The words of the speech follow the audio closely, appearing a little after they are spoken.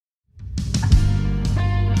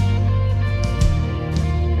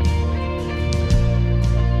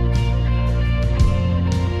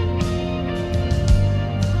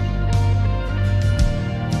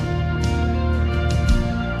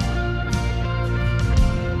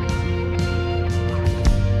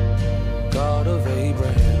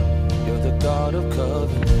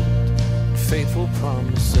faithful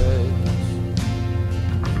promises.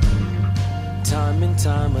 Time and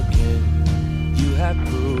time again, you have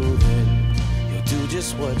proven you'll do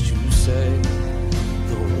just what you say.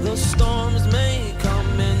 Though the storms may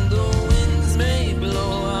come and the winds may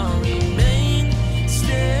blow, I'll remain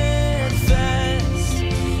steadfast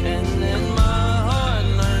and let my heart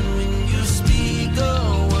learn when you speak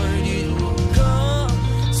a word, it will come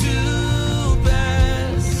to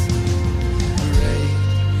pass. Great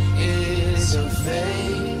is your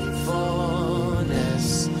faithfulness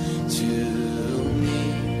to me.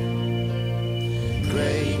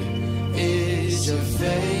 Great is your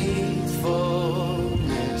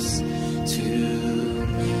faithfulness to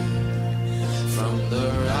me. From the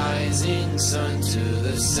rising sun to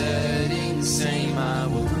the setting same, I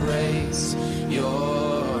will praise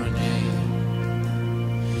your name.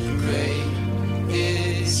 Great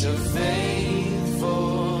is your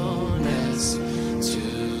faithfulness to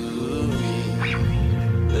me.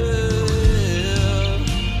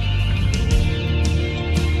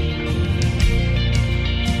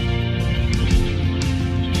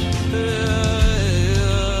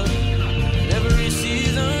 Every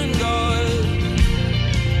season, God,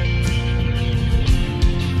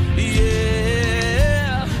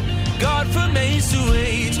 yeah. God from age to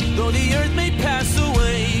age, though the earth may pass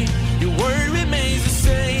away, your word remains the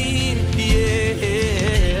same,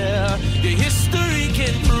 yeah. Your history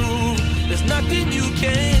can prove there's nothing you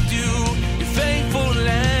can't do. You're faithful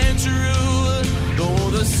and true. Though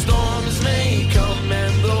the storms may come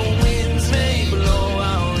and the winds may blow,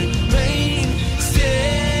 I'll remain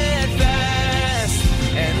steadfast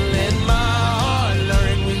and let my heart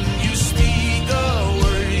learn when you speak a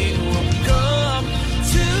word, it will come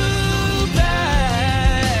to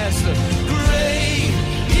pass. Great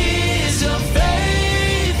is your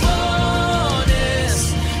faithfulness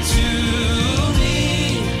to me.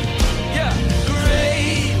 Yeah,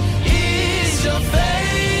 great is your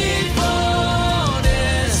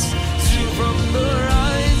faithfulness to from the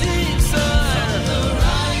rising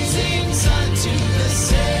sun to the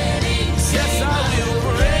setting sun. Yes, I will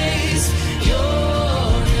praise your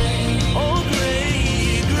name. Oh,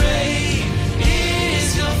 great, great is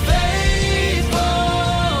your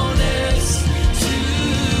faithfulness to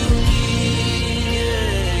me.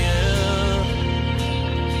 Yeah.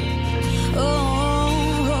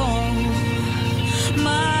 Oh,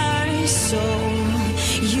 my soul,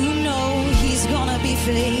 you know he's gonna be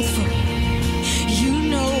faithful. You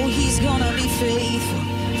know he's gonna be faithful.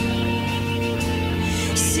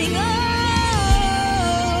 Sing, oh,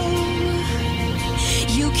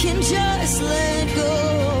 you can just let go,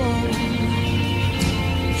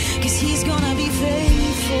 'cause he's gonna be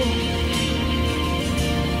faithful.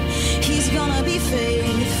 He's gonna be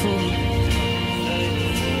faithful.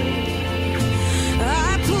 I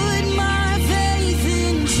put my faith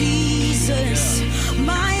in Jesus,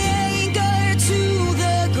 my anchor to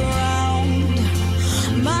the ground,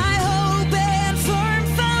 my hope and firm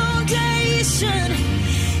foundation.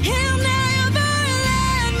 He'll never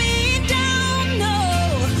let me down, no.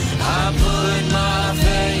 I put my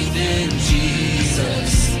faith in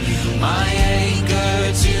Jesus, my anchor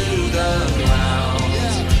to the ground,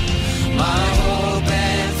 my hope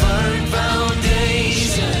and firm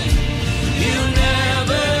foundation. You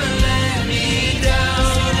never let me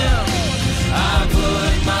down. I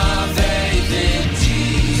put my faith in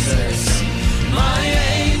Jesus, my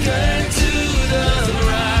anchor to the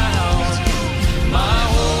ground, my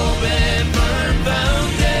hope and firm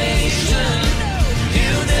foundation.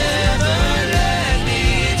 You never let me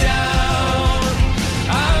down.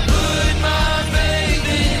 I put my faith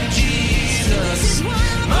in Jesus,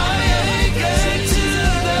 my anchor to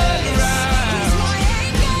the ground,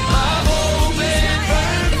 my hope and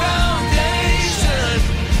firm foundation.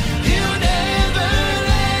 You never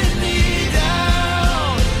let me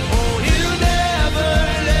down. Oh, you never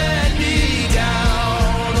let me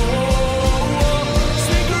down. Oh,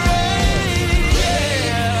 sing great,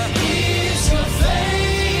 yeah, is your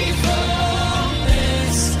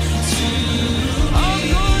faithfulness to me. I'm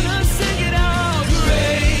gonna sing it out.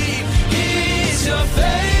 Great is your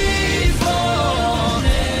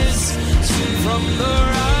faithfulness to from the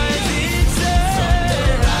rising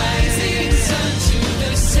sun to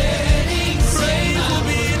the setting sun. Praise will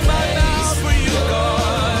be in my mouth for you,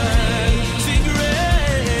 God. Sing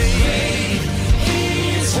great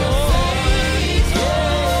is your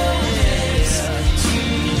faithfulness to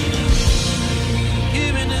me.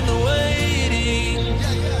 Even in the waiting,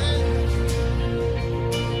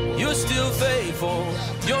 you're still faithful.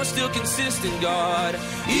 You're still consistent, God.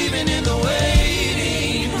 Even in the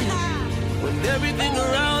waiting, when everything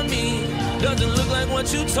around me doesn't look like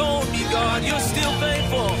what you told me, God. You're still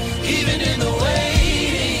faithful, even in the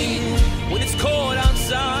waiting. When it's cold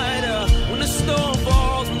outside, when the storm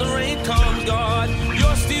falls, when the rain comes, God,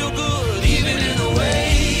 you're still good, even in the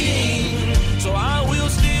waiting. So I will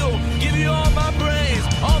still give you all my praise,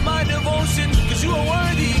 all my devotion, cause you are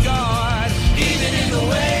worthy, God. Even in the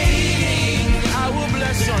waiting, I will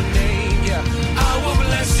bless your name, yeah. I will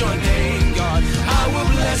bless your name, God. I will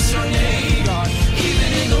bless your name, God.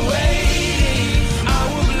 Even in the waiting, I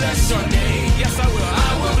will bless your name. Yes, I will.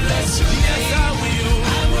 I will bless your name. Yes, I will.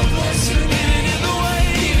 I will bless your name. Even in the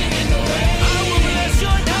waiting, I will bless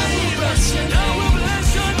your name. I will bless your name. I will bless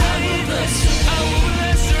your name. I will bless your name. I will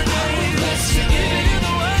bless your name. I will bless your name. Even in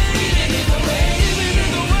the waiting, even in the waiting, even in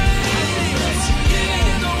the waiting, I will bless you. Even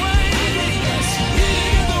in the waiting, I will bless you.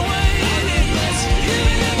 Even in the waiting, I will bless you.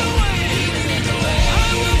 Even in the waiting, even in the waiting, I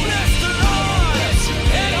will bless the Lord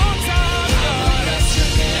at all times, God.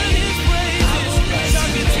 And His praises shall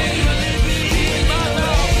continually be in my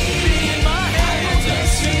mouth, be in my hands,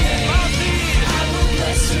 be in my feet. I will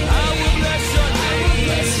bless your name. I will bless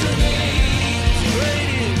your name.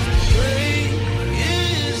 Great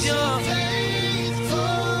is your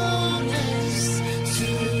faithfulness to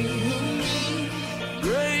me.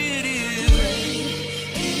 great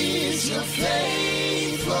Is your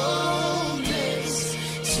faithfulness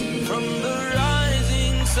to from the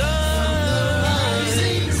rising sun.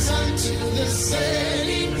 rising sun to the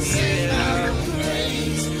setting sun? I will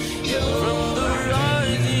praise your From the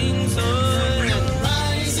rising sun.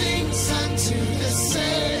 rising sun to the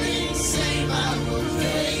setting sun. I will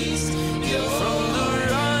praise your From the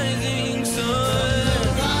rising sun.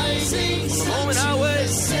 rising The sun moment I to the wake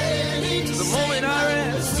setting to the moment I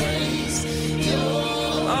rest, praise your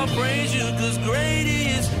I'll praise you, cause great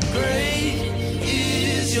is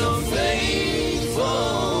your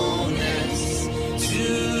faithfulness to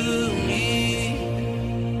me.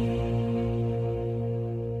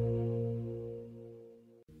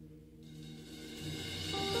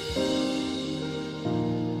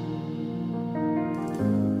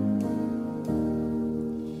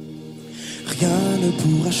 Rien ne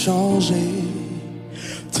pourra changer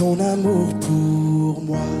ton amour pour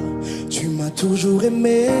moi. Tu m'as toujours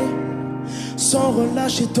aimé, sans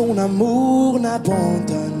relâcher ton amour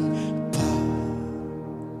n'abandonne pas.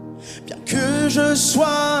 Bien que je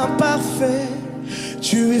sois imparfait,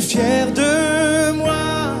 tu es fier de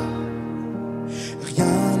moi.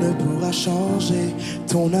 Rien ne pourra changer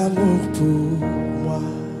ton amour pour moi.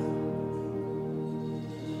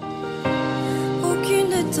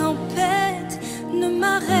 Aucune tempête ne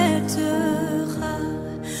m'arrêtera.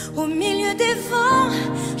 Au milieu des vents,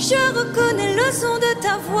 je reconnais le son de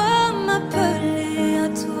ta voix m'appeler à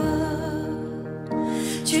toi.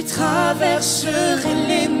 Tu traverserais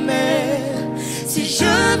les mers si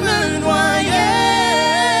je me noyais.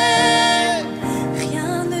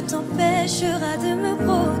 Rien ne t'empêchera de me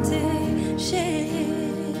protéger.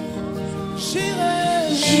 J'irai,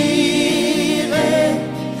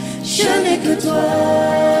 je n'ai que toi.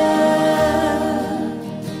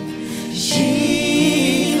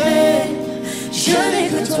 J'irai, je n'ai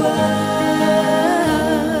que toi.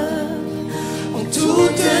 En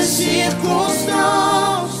toutes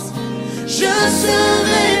circonstances, je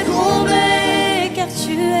serai comblé car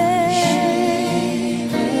tu es.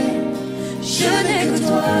 Je n'ai que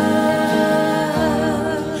toi.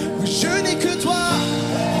 Je n'ai que toi,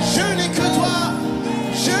 je n'ai que toi,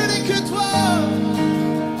 je n'ai que toi.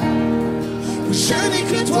 Je n'ai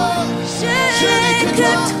que toi, Je n'ai que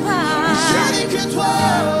toi. je n'ai que toi.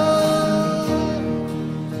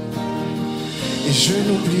 Et je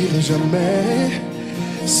n'oublierai jamais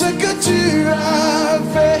ce que tu as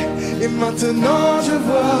fait. Et maintenant je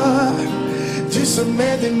vois du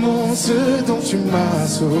sommet des monts ce dont tu m'as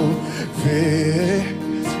sauvé.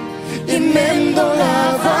 Et même dans la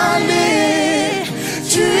vallée,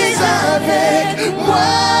 tu es avec moi.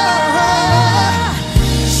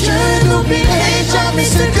 Je n'oublierai jamais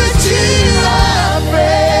ce que tu as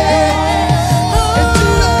fait. Et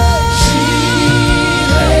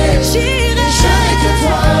j'irai, J'irai, je n'ai que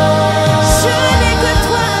toi. je n'ai que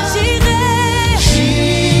toi, j'irai.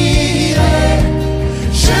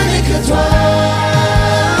 Je n'ai que toi.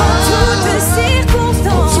 En toutes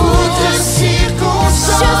circonstances,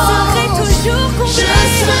 je serai toujours comblé.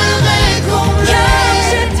 Car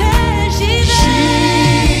je t'aime,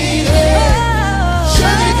 j'irai. Je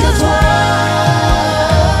n'ai que toi.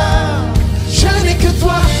 Je n'ai que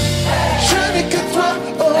toi. Je n'ai que toi.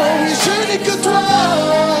 Oh oui, je n'ai que toi.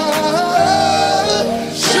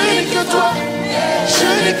 Je n'ai que toi. Je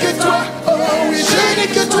n'ai que toi. Oh oui, je n'ai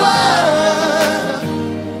que toi.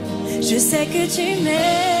 Je sais que tu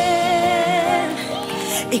m'aimes.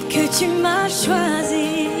 et que tu m'as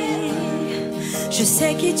choisi. Je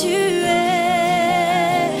sais qui tu es,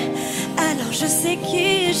 alors je sais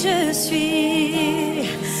qui je suis.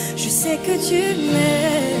 Je sais que tu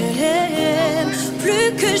m'aimes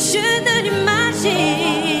plus que je ne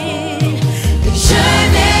l'imagine. Je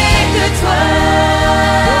n'ai que toi.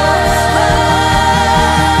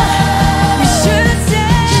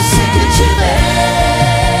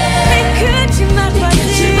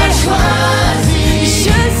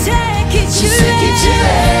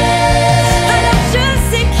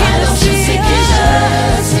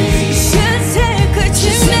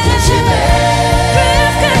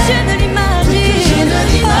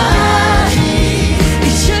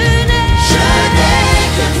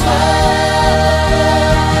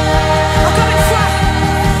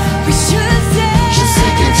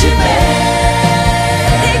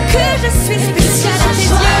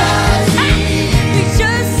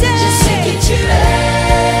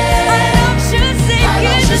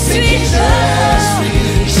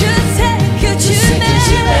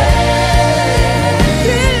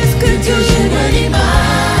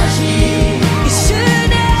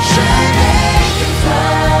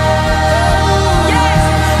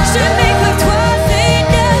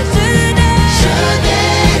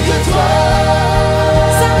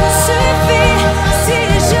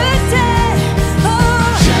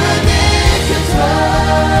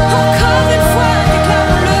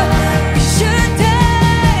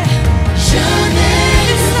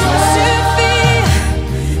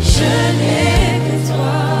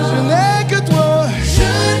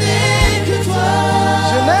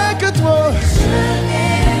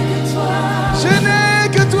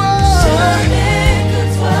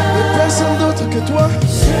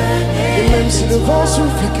 Le vent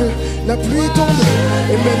souffle et que la pluie tombe,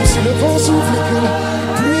 et même si le vent souffle et que la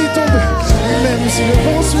pluie tombe, et même si le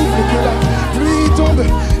vent souffle et que la pluie tombe,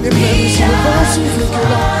 et même si le vent souffle et que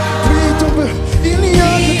la pluie tombe, il n'y a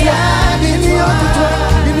que toi, il n'y a que toi,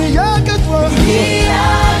 il n'y a que toi, il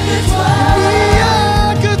n'y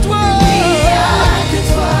a que toi, il n'y a que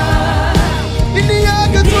toi, il n'y a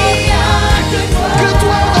que toi, que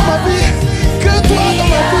toi dans ma vie, que toi dans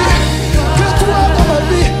ma vie, que toi dans ma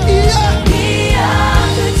vie, il y a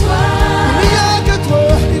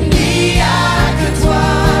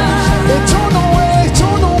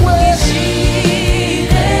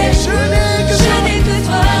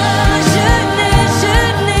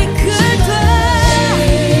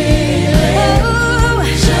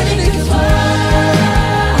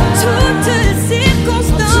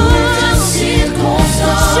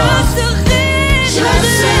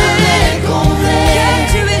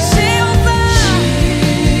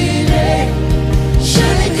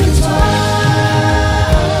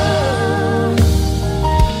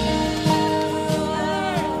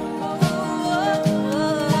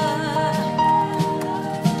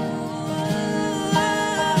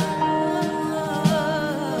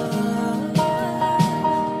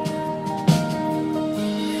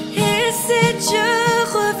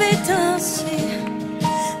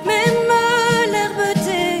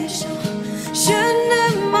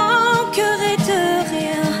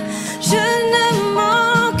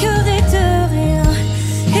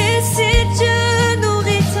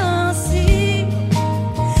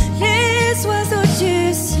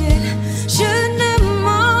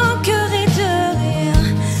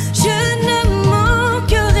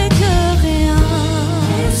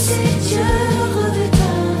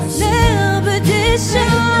l'herbe des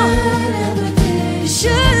champs,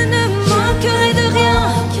 je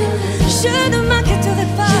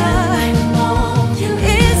ne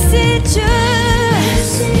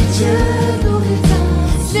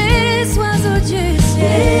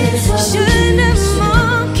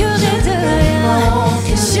manquerai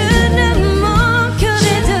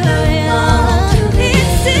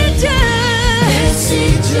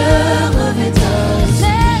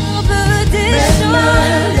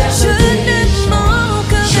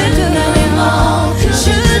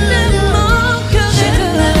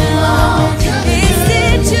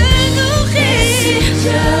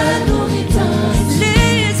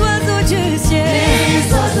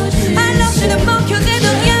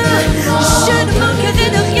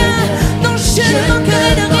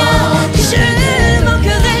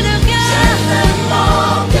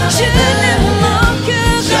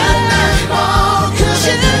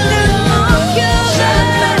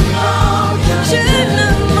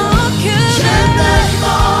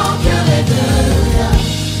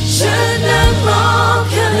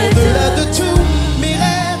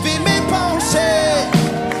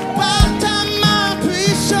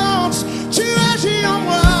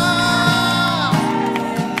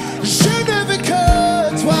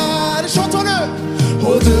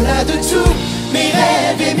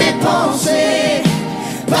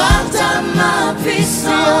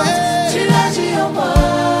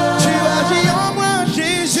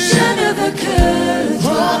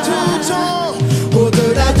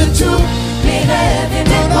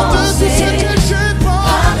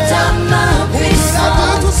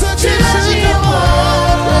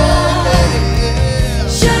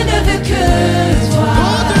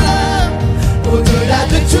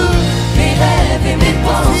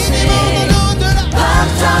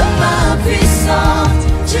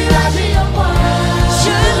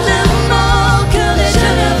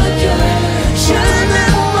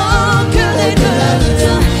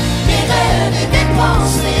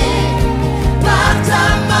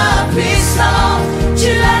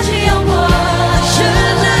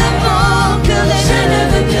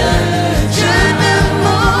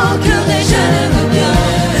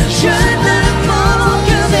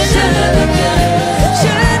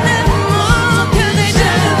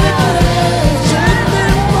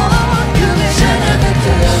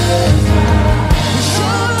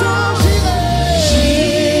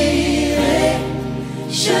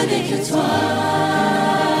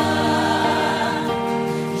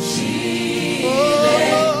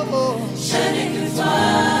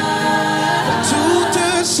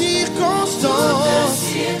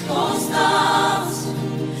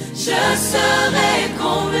serai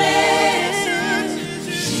comblé.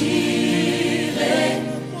 J'irai,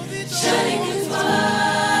 je n'ai que toi.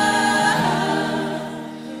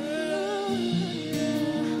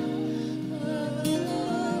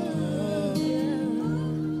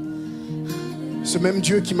 Ce même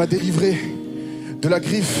Dieu qui m'a délivré de la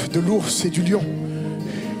griffe de l'ours et du lion,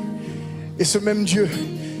 et ce même Dieu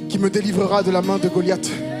qui me délivrera de la main de Goliath.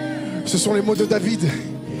 Ce sont les mots de David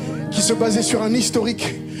qui se basaient sur un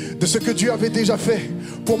historique de ce que Dieu avait déjà fait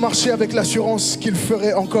pour marcher avec l'assurance qu'il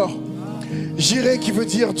ferait encore. Jireh, qui veut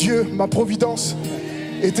dire Dieu, ma providence,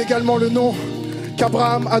 est également le nom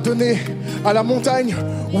qu'Abraham a donné à la montagne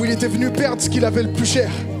où il était venu perdre ce qu'il avait le plus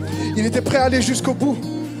cher. Il était prêt à aller jusqu'au bout,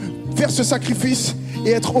 faire ce sacrifice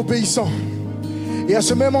et être obéissant. Et à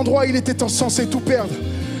ce même endroit, il était censé tout perdre.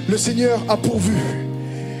 Le Seigneur a pourvu.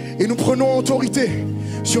 Et nous prenons autorité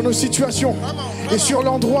sur nos situations et sur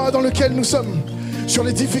l'endroit dans lequel nous sommes, sur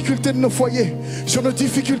les difficultés de nos foyers, sur nos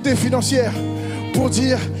difficultés financières, pour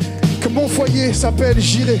dire que mon foyer s'appelle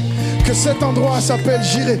Jireh, que cet endroit s'appelle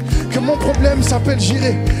Jireh, que mon problème s'appelle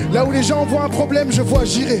Jireh. Là où les gens voient un problème, je vois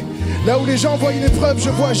Jireh. Là où les gens voient une épreuve, je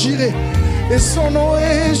vois Jireh. Et son nom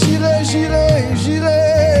est Jireh, Jireh,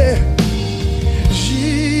 Jireh.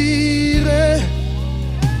 Jireh,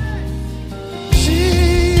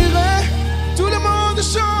 Jireh. Tout le monde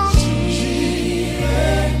chante.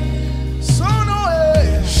 Jireh. Son nom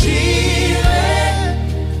est Jireh,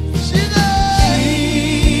 Jireh,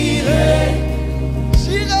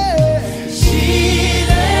 Jireh, Jireh.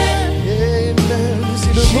 Et même si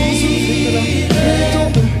le vent souffle et que la pluie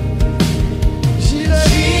tombe, Jireh.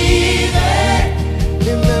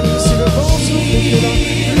 Et même si le vent souffle et que la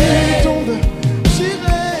pluie tombe,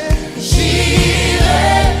 Jireh,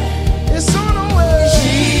 Jireh. Et son nom est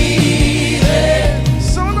Jireh,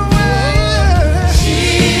 son nom est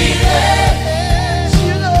Jireh,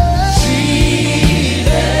 Jireh,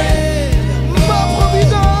 Jireh. Ma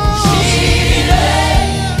providence, Jireh.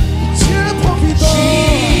 Dieu providence,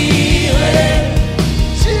 Jireh,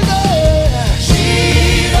 Jireh, Jireh,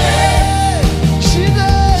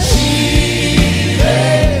 Jireh, Jireh.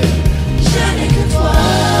 Je n'ai que toi.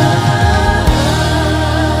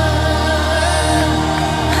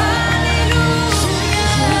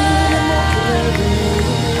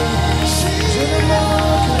 Je ne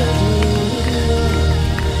manquerai de rien.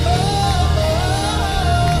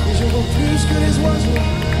 Et je vaux plus que les oiseaux,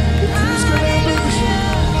 et plus que l'herbe des champs,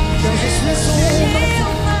 car je suis son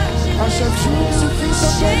enfant. À chaque jour suffit sa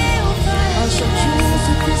peine, à chaque jour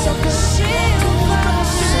suffit sa peine.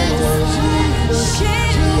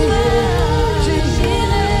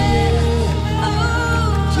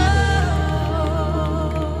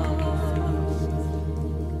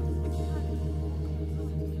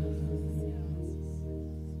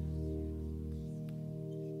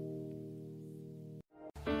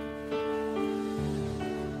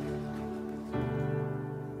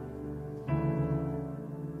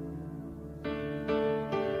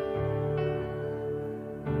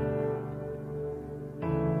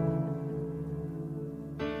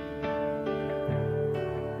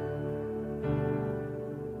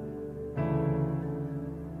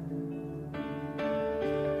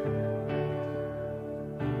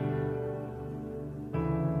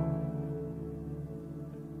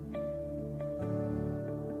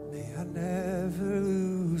 May I never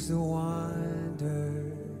lose the wonder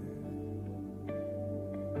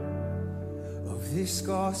of this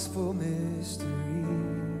gospel mystery.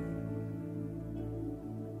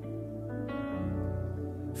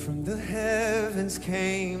 From the heavens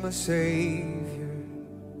came a Savior,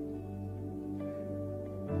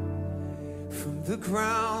 from the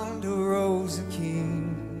ground arose a King.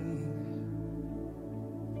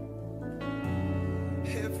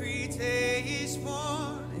 Every day is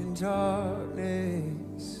born in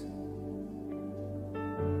darkness,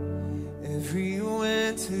 every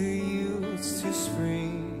winter yields to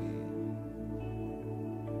spring.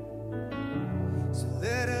 So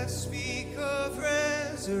let us speak of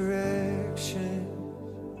resurrection,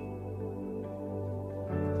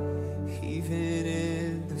 even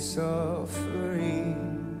in the suffering.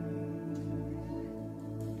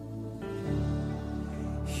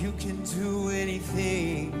 You can do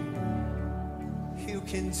anything, you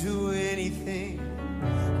can do anything.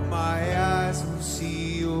 My eyes will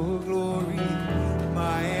see your glory,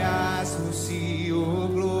 my eyes will see your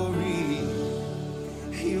glory.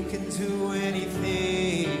 You can do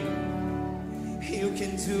anything, you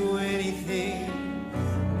can do anything.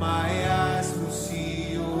 My eyes will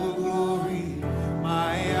see your glory,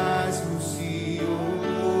 my eyes will see your glory.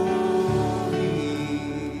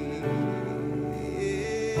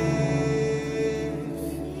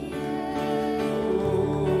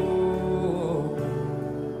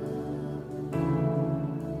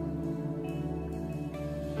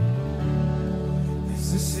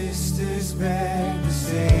 sisters begged the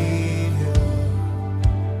Savior,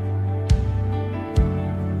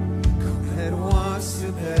 come at once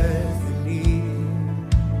to Bethany,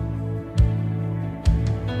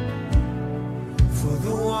 for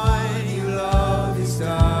the one you love is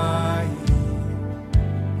dying.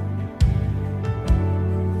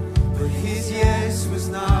 But his yes was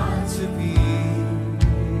not to be.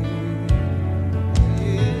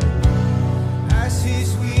 As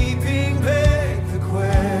he's weeping, begged the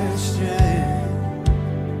question,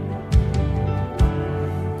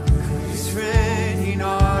 could his friend he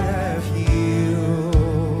not have healed?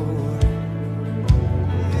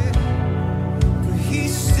 But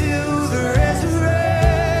he's still the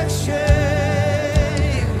resurrection.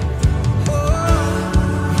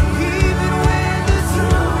 Even when the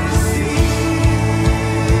tomb is sealed,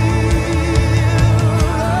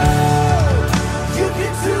 you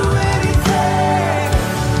can do anything.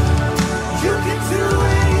 You can do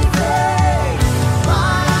anything.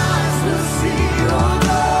 My eyes will see your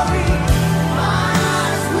glory. My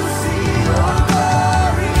eyes will see your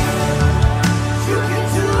glory. You can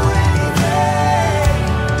do anything.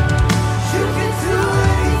 You can do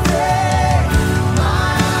anything. My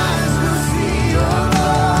eyes will see your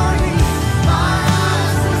glory. My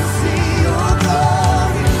eyes will see your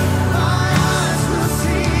glory. My eyes will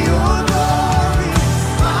see your glory.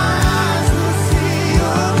 My eyes will see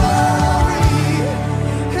your glory.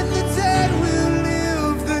 And the dead will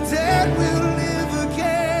live. The dead will live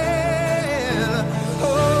again.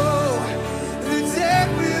 Oh, the dead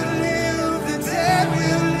will live. The dead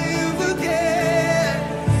will live again.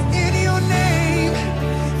 In your name,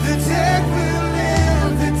 the dead will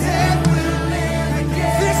live. The dead will live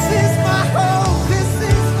again. This is my hope. This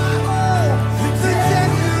is my hope. The dead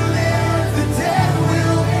will live. The dead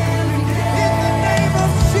will live again. In the name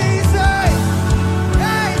of Jesus.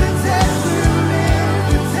 Hey, the dead will live.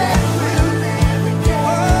 The dead will live again.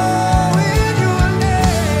 Oh, in your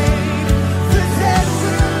name, the dead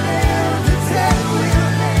will live. The dead will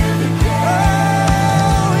live again.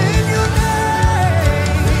 Oh, in your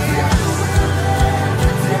name, the dead will live.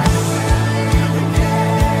 The dead will live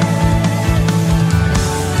again.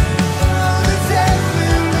 Oh, the dead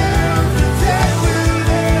will live. The dead will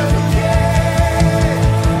live again.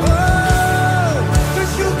 Oh,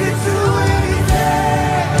 'cause you can do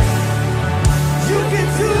anything. You can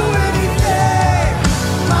do anything.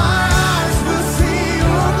 My eyes will see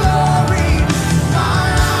your glory. My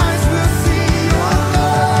eyes will see your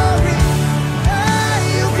glory. Hey,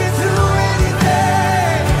 you can do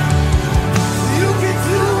anything. You can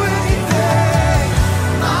do anything.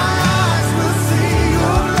 My eyes will see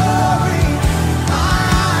your glory. My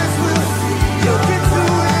eyes will see. You can do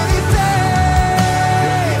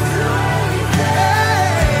anything.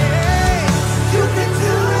 You can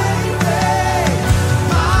do anything.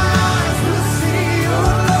 My eyes will see your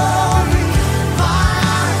glory. My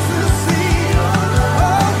eyes will see your glory.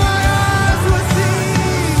 Oh, my eyes will see.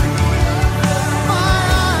 My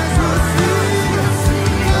eyes will see.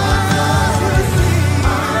 My eyes will see.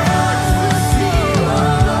 My eyes will see your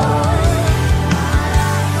glory.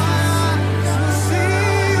 My eyes will see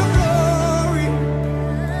your glory.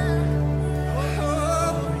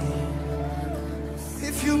 Oh,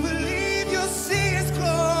 if you believe, you'll see his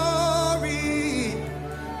glory.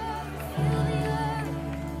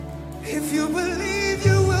 If you believe,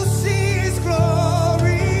 you will see his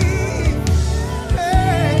glory.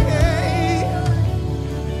 Hey, hey.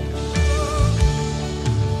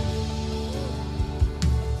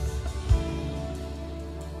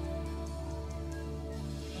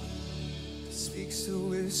 Speaks a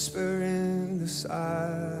whisper in the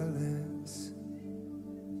silence.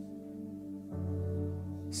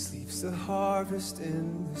 Sleeps the harvest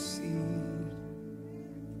in the seed.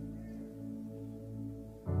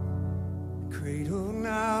 Cradle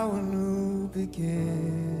now a new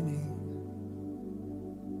beginning.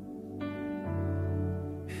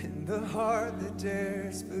 In the heart that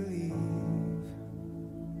dares believe.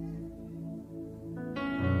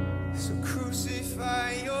 So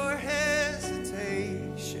crucify your hesitation.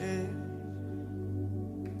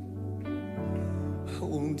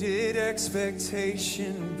 Wounded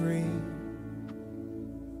expectation bring.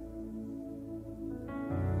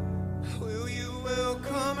 Will you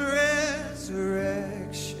welcome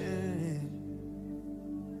resurrection?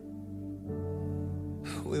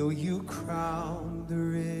 Will you crown the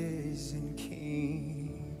risen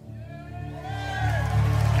King?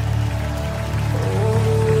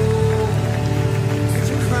 Did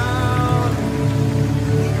you crown him?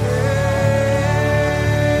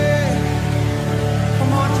 Yeah.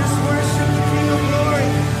 Come on, just worship the King of Glory.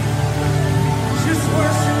 Just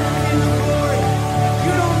worship the King of Glory.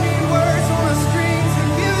 You don't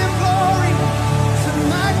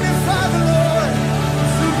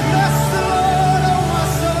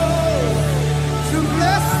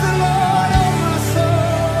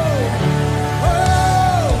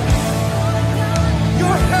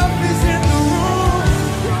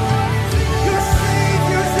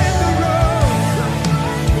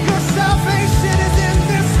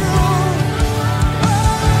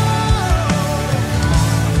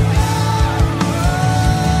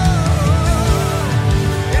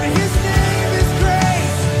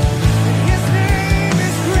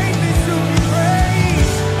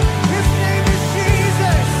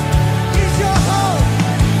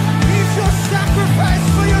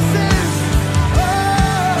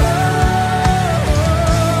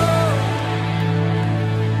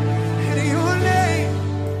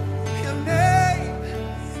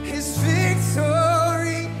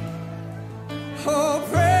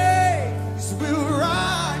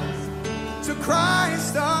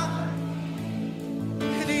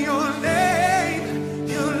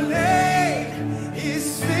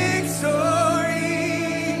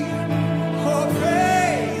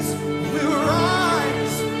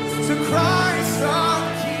to Christ our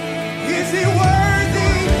King. Is he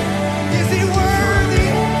worthy? Is he worthy?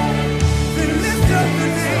 Then lift up the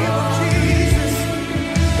name of Jesus.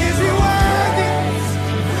 Is he worthy?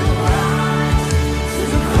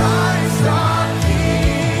 To Christ our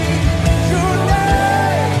King. Your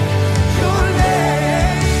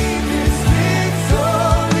name is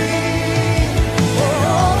victory.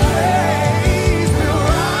 Oh, praise will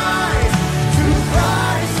rise to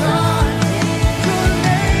Christ our King. Your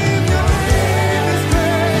name is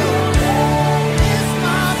great. Your name is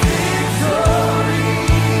my victory.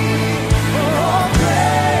 Oh,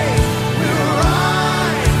 praise will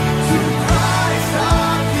rise to Christ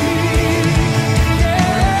our King.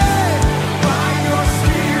 Yeah. By your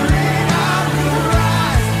Spirit I will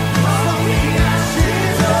rise from the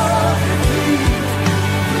ashes of defeat.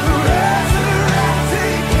 The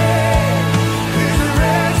resurrected King is a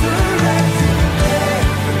resurrected King.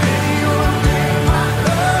 May your name I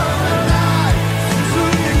come alive to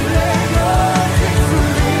declare your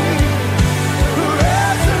victory. The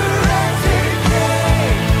resurrected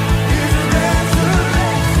King is a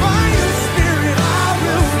resurrected. By your Spirit I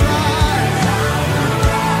will rise.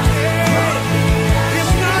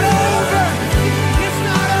 It's not over. It's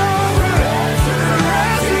not over. The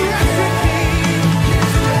resurrected King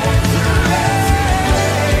is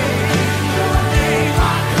your name I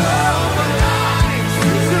come alive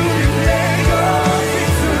to declare your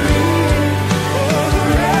victory. Oh, the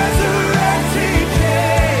resurrected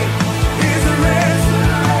King is a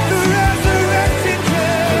the resurrected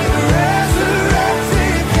King. The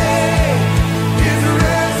resurrected King is a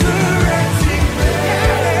resurrected King.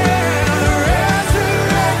 The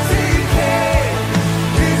resurrected King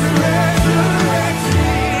is a resurrected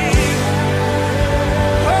King.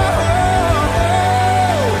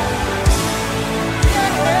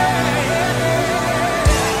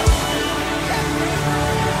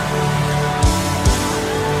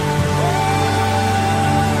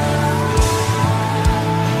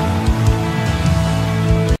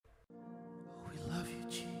 We love you,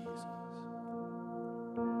 Jesus.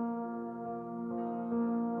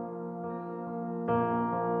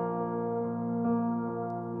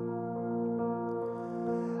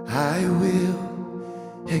 I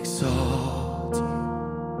will exalt you.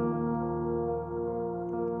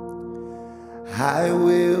 I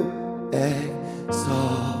will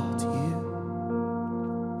exalt you.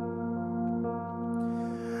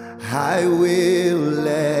 I will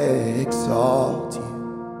exalt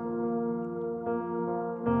you.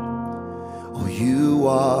 Oh, you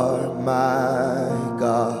are my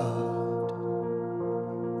God.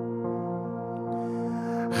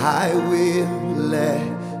 I will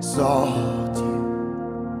exalt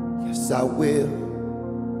you. Yes, I will.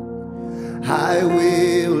 I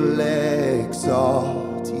will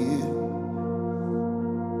exalt you.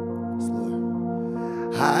 Yes,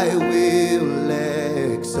 Lord. I will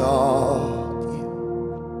exalt you.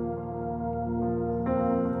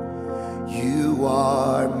 You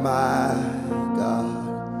are my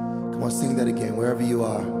God. Come on, sing that again. Wherever you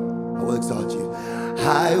are, I will exalt you.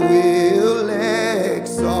 I will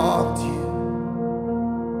exalt you.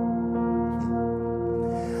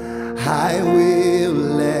 I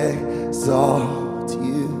will exalt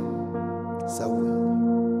you. Yes, I will.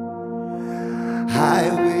 I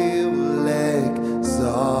will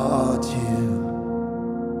exalt you.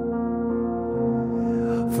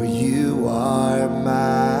 For you are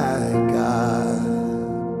my God.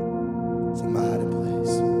 Sing my hiding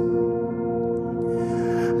place.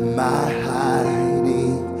 My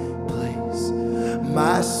hiding place.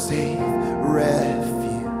 My safe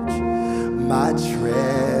refuge. My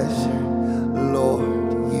treasure.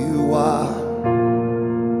 Lord, you are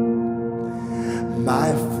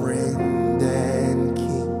my friend and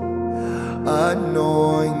King,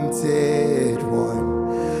 anointed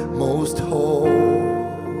one, most holy.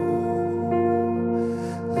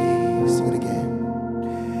 Sing it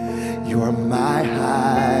again. You are my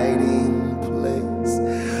hiding place,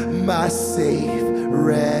 my safe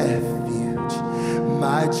refuge,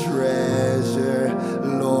 my treasure.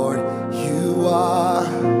 Lord, you are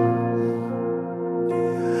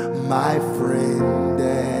my friend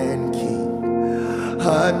and King,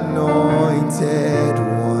 anointed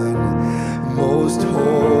one, most holy.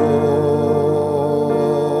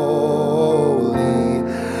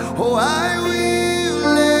 Oh, I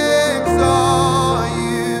will exalt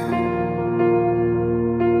you.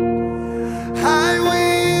 I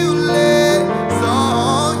will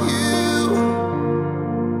exalt you.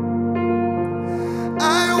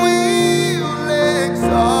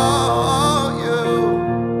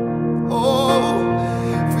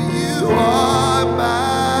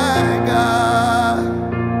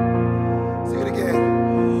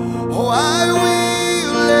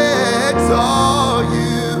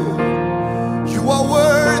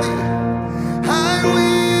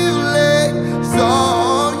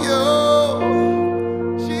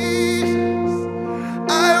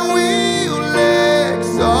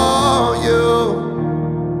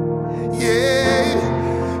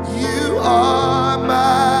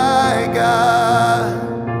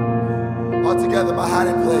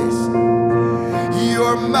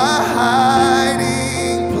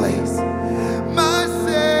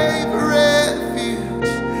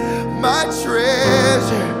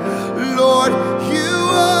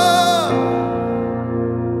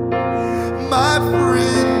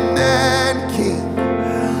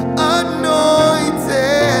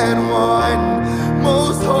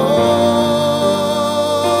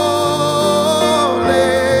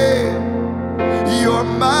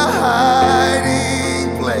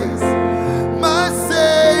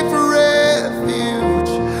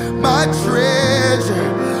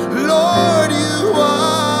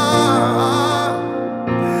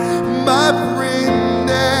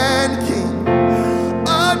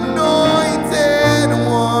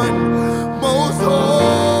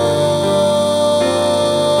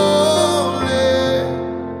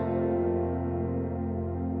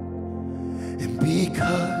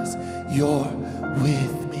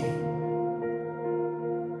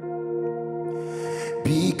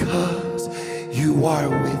 you are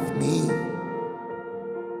with me.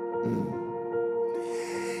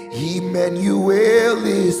 Emmanuel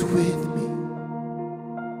is with me.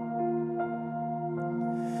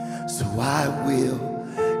 So I will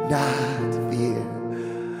not fear.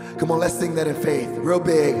 Come on, let's sing that in faith, real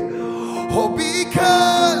big. Oh,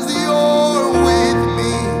 because you're with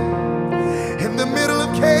me in the middle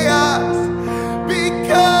of chaos,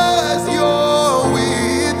 because you're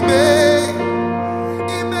with me,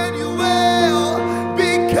 Emmanuel,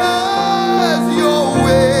 because you're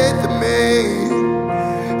with me,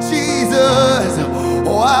 Jesus,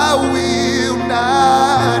 oh, I will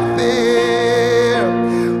not fear.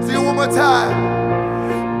 Sing it one more time.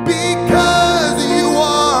 Because you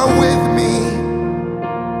are with me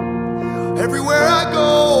everywhere I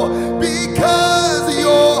go, because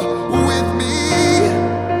you're with me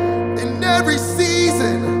in every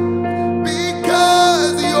season,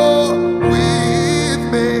 because you're with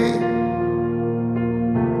me,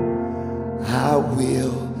 I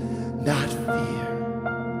will not fear.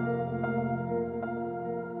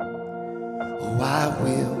 Oh, I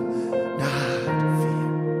will not fear.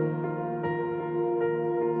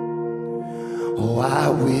 Oh, I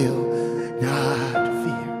will not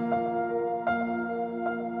fear.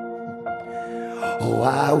 Oh,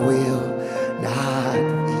 I will not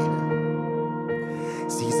fear.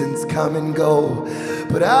 Seasons come and go,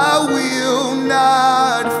 but I will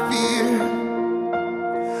not fear.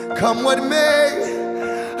 Come what may,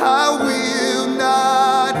 I will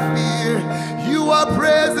not fear. You are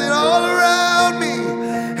present all around me,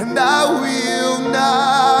 and I will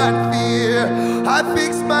not fear. I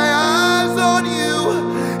fix my eyes on you,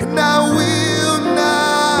 and I will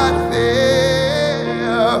not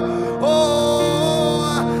fear. Oh,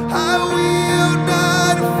 I will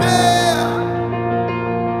not fear.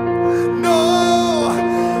 No,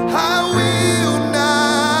 I will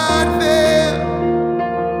not fear.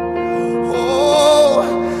 Oh,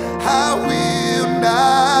 I will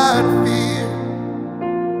not fear.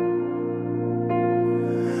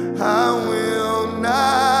 I will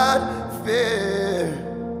not fear.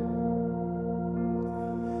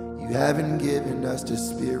 You haven't given us the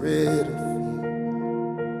spirit of fear,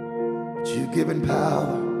 but you've given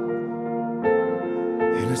power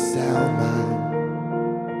and a sound mind.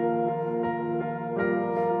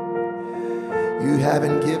 You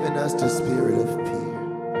haven't given us the spirit of fear,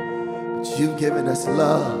 but you've given us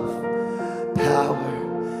love, power,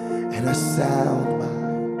 and a sound mind.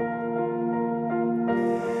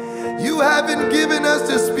 You haven't given us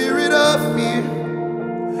the spirit of fear,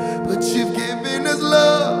 but you've given us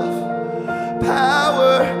love,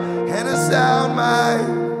 power, and a sound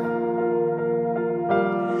mind.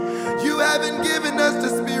 You haven't given us the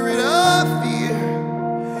spirit of fear,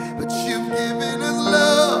 but you've given us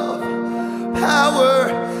love, power,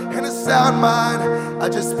 and a sound mind. I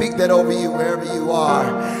just speak that over you wherever you are,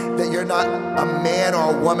 that you're not a man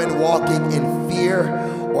or a woman walking in fear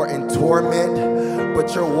or in torment,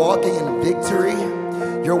 but you're walking in victory.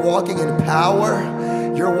 You're walking in power.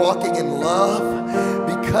 You're walking in love.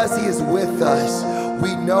 Because he is with us,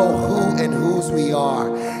 we know who and whose we are.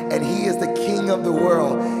 And he is the king of the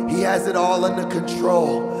world. He has it all under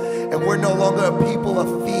control. And we're no longer a people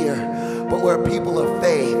of fear, but we're a people of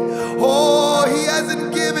faith. Oh, he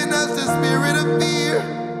hasn't given us the spirit of fear,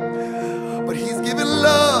 but he's given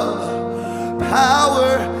love,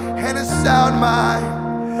 power, and a sound mind.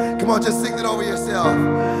 Come on, just sing it over yourself.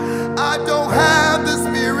 I don't have the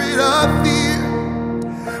spirit of fear,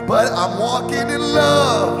 but I'm walking in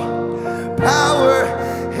love, power,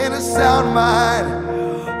 and a sound mind.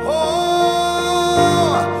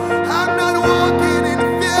 Oh, I'm not walking in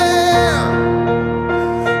fear,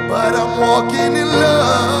 but I'm walking in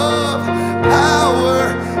love, power,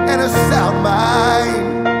 and a sound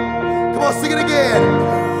mind. Come on, sing it again.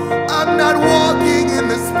 I'm not walking in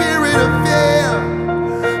the spirit of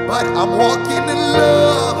fear, but I'm walking in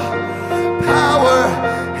love, power,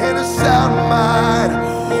 and a sound mind.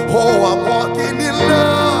 Oh, I'm walking in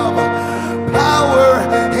love, power,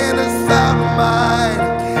 and a sound mind.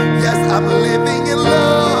 Yes, I'm living in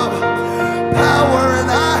love, power,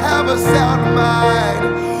 and I have a sound mind.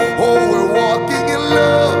 Oh, we're walking in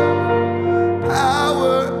love,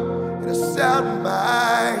 power, and a sound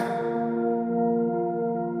mind.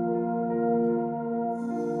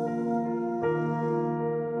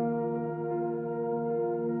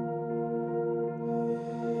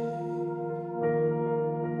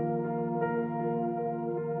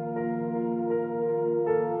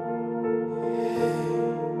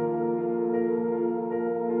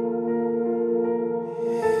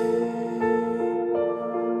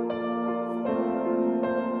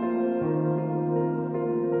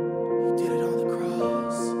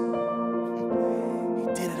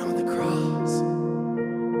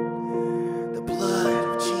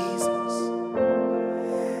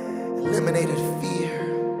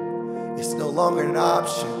 an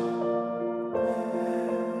option.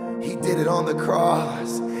 He did it on the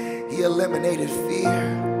cross. He eliminated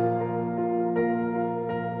fear.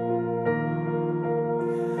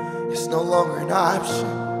 It's no longer an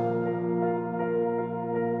option.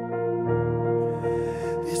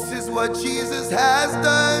 This is what Jesus has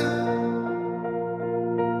done.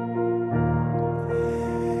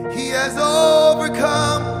 He has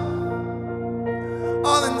overcome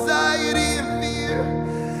all anxiety and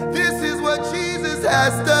fear. This is what Jesus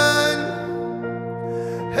has done.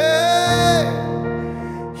 Hey,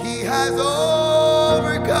 he has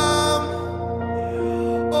overcome.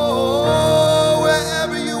 Oh,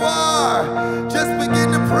 wherever you are, just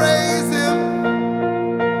begin to praise him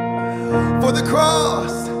for the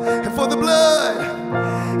cross and for the blood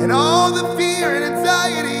and all the fear and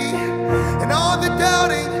anxiety and all the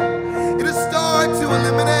doubting. It'll start to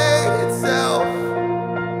eliminate itself.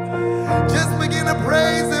 Just begin to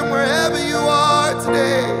praise him wherever you are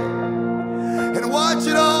today and watch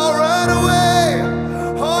it all run away.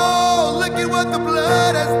 Oh, look at what the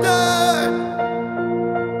blood has done.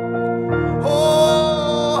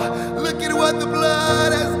 Oh, look at what the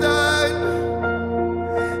blood has done.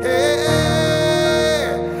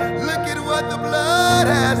 Hey, look at what the blood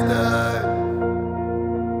has done.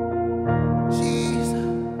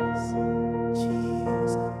 Jesus,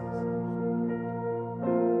 Jesus.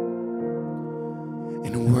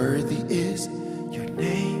 And worthy is your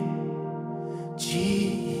name,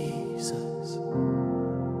 Jesus.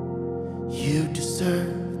 You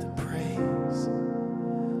deserve the praise.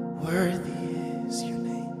 Worthy is your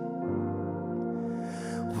name.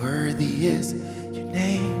 Worthy is your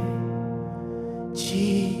name,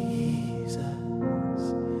 Jesus.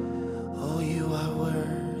 Oh, you are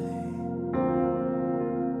worthy.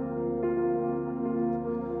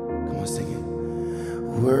 Come on, sing it.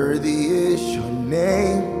 Worthy is your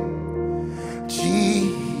name,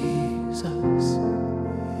 Jesus.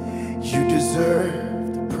 You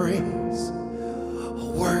deserve the praise.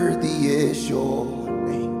 Worthy is your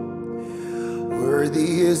name.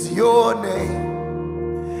 Worthy is your name,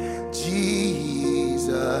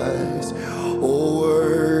 Jesus. Oh,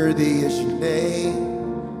 worthy is your name.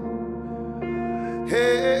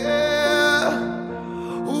 Yeah.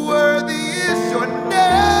 Worthy is your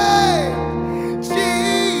name,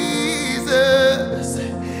 Jesus.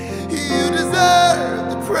 You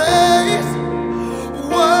deserve the praise.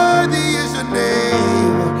 Worthy is your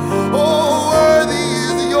name. Oh, worthy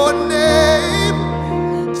is your name,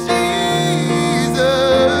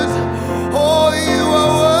 Jesus. Oh, you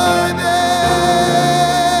are worthy.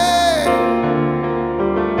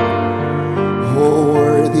 Oh,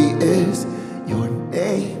 worthy is your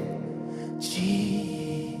name,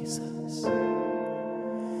 Jesus.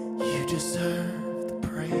 You deserve the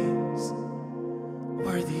praise.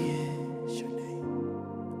 Worthy is your name.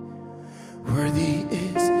 Worthy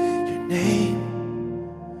is your name,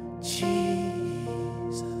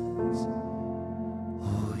 Jesus.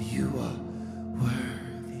 Oh, you are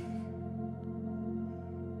worthy.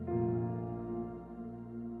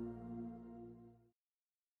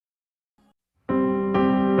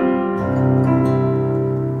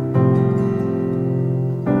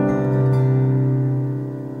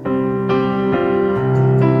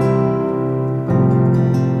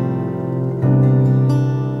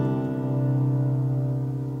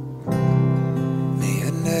 May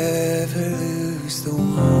I never lose the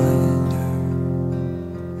wonder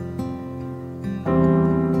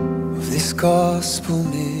of this gospel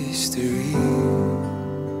mystery.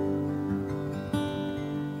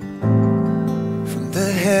 From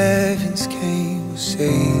the heavens came a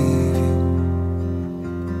Savior.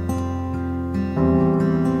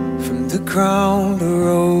 From the ground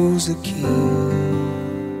arose a King.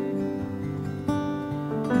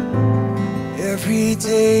 Every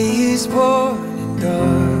day is born in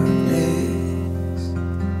darkness.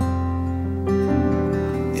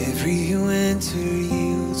 Every winter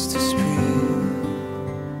yields to spring.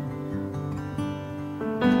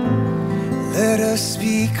 Let us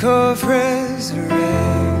speak of resurrection,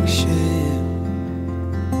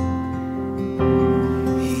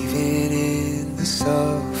 even in the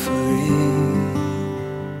suffering.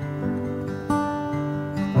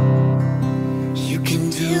 You can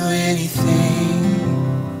do anything.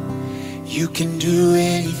 You can do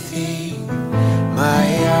anything. My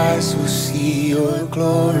eyes will see your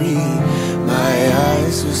glory. My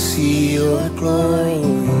eyes will see your glory.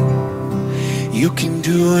 You can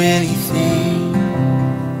do anything.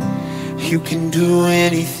 You can do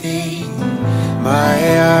anything.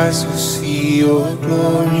 My eyes will see your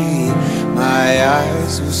glory. My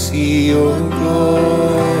eyes will see your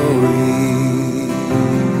glory.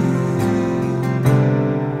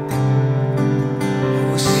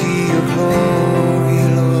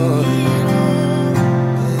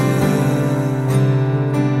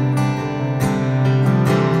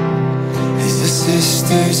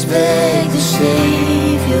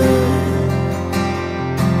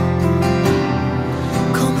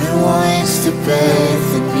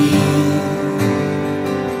 Bethany,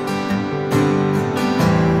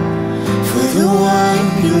 for the one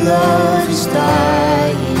you love is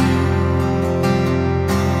dying.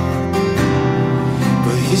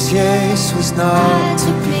 But his yes was not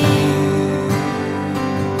to be.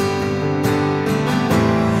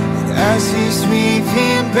 And as he's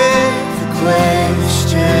sweeping back the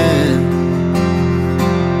question,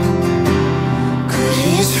 could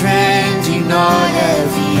his friend he not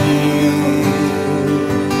have you?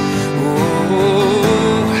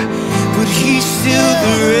 Oh, but he's still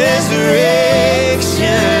the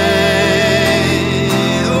resurrection.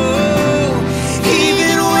 Oh,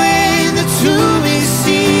 even when the tomb is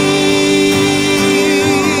sealed,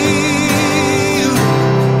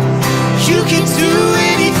 you can do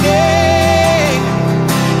anything.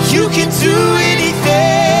 You can do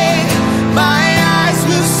anything. My eyes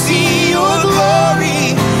will see your glory.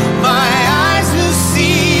 My eyes will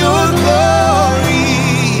see your glory.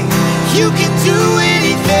 You can do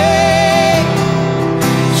anything.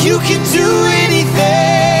 You can do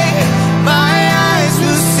anything. My eyes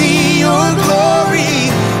will see your glory.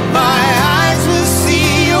 My eyes will see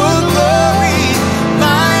your glory.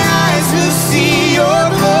 My eyes will see your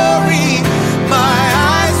glory. My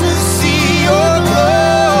eyes will see your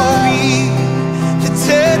glory. The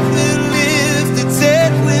dead will live. The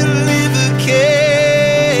dead will live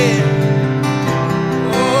again.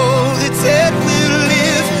 Oh, the dead will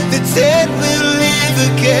live. The dead will live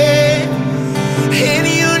again. In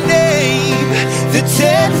your name, the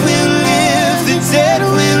dead will live. The dead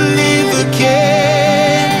will live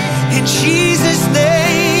again. In Jesus'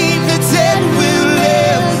 name, the dead will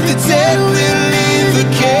live. The dead will live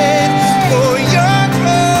again. For your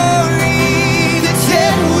glory, the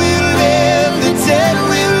dead will live. The dead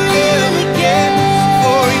will live again.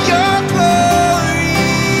 For your glory,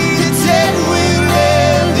 the dead will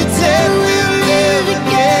live. The dead will live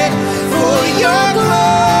again. For your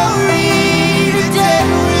glory, the dead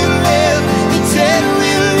will live. The dead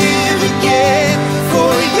will live again.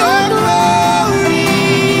 For your glory,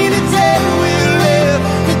 the dead will live.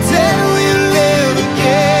 The dead will live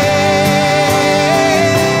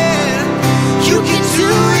again. You can do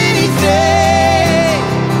anything.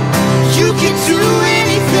 You can do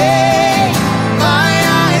anything. My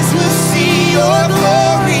eyes will see your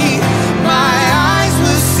glory. My eyes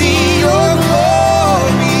will see your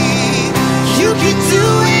glory. You can do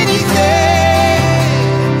anything.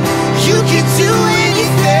 You can do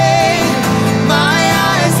anything. My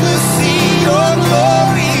eyes will see your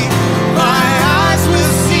glory. My eyes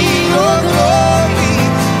will see your glory.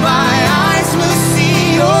 My eyes will see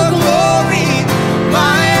your glory.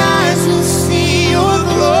 My eyes will see your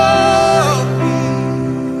glory.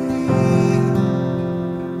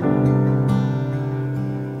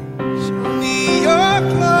 Show me your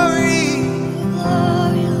glory.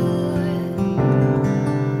 Glory, Lord,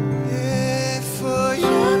 Yeah, for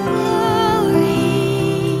your glory.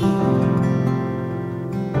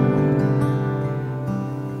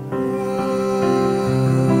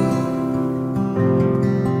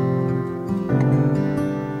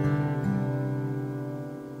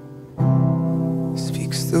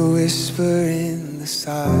 speaks the whisper in the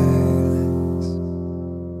silence,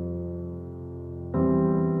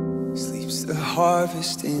 sleeps the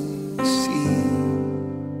harvest in the sea,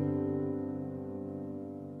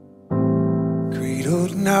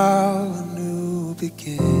 cradled now a new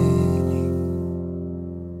beginning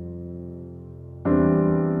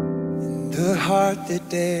in the heart that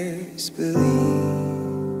dares believe.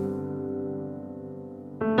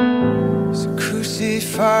 So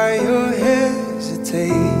crucify your hesitation,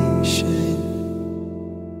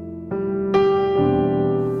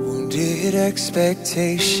 wounded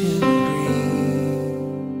expectation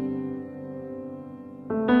breathe.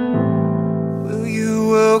 Will you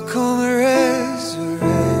welcome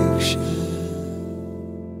resurrection?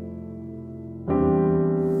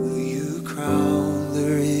 Will you crown the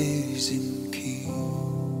risen King?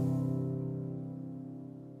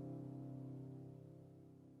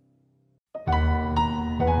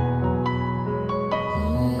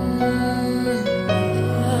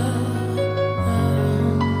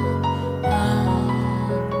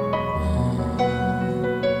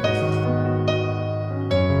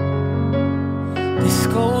 This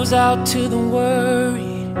goes out to the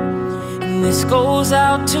worried, and this goes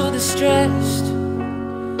out to the stressed,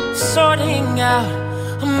 sorting out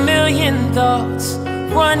a million thoughts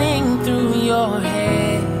running through your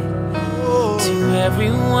head. To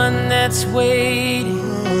everyone that's waiting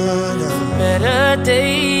for better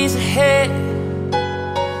days ahead,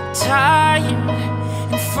 tired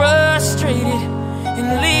and frustrated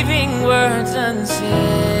and leaving words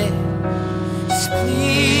unsaid, Just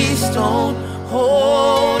please don't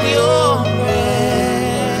hold your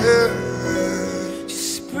breath.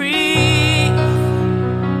 Just breathe.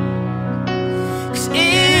 'Cause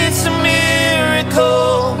it's a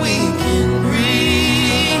miracle we can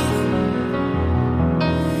breathe.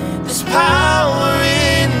 There's power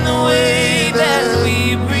in the way that we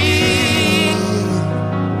breathe.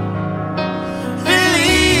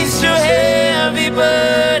 Release your heavy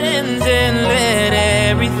burdens and let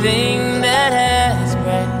everything that has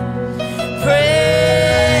breath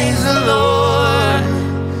praise the Lord.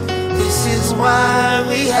 This is why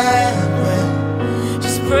we have breath.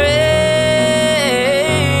 Just praise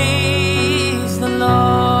the Lord.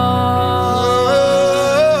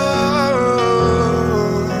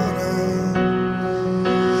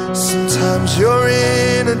 Sometimes you're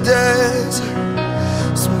in a desert.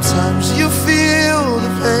 Sometimes you feel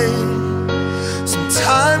the pain.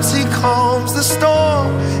 Sometimes he calms the storm,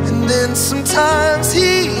 and then sometimes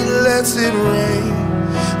he lets it rain.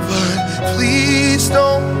 But please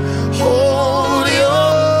don't hold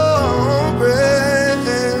your breath.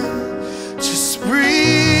 Just breathe.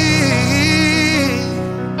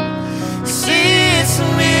 See, it's a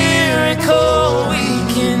miracle we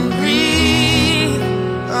can breathe.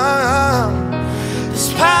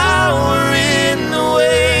 There's power in the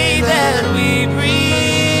way that we breathe.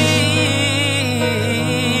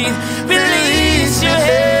 Release your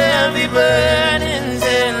heavy burdens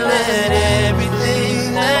and let everything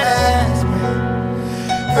that has breath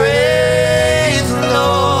praise the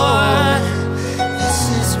Lord. This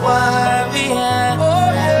is why we have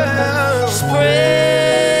just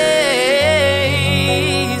praise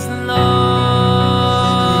the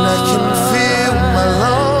Lord. And I can feel my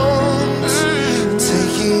lungs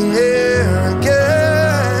taking air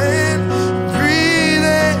again.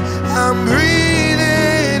 Breathing, I'm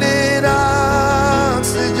breathing in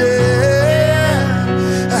oxygen.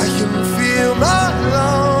 I can feel my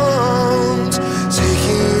lungs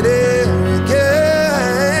taking air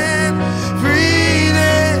again.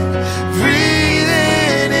 Breathing,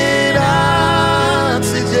 breathing in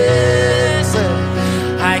oxygen.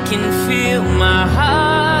 I can feel my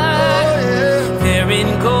heart. There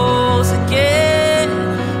it goes again.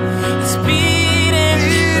 It's beating.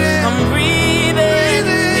 I'm breathing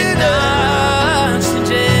in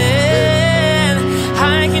oxygen.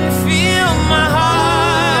 I can feel my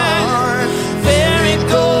heart. There it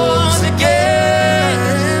goes again.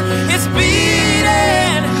 It's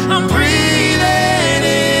beating. I'm breathing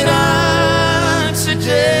in oxygen.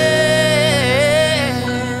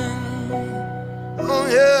 Oh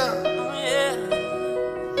yeah, Yeah.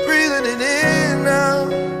 breathing it in now.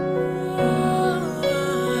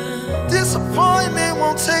 Disappointment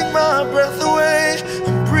won't take my breath away.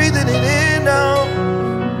 I'm breathing it in now.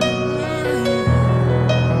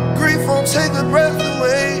 Grief won't take the breath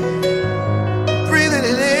away. Breathing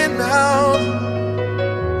it in now.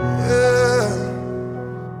 Yeah.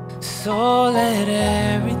 So let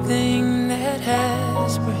everything that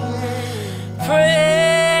has breath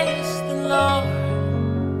praise the Lord.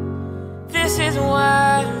 This is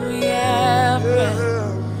why we have breath.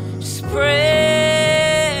 Just praise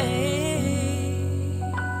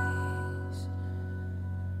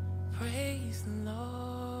the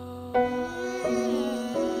Lord.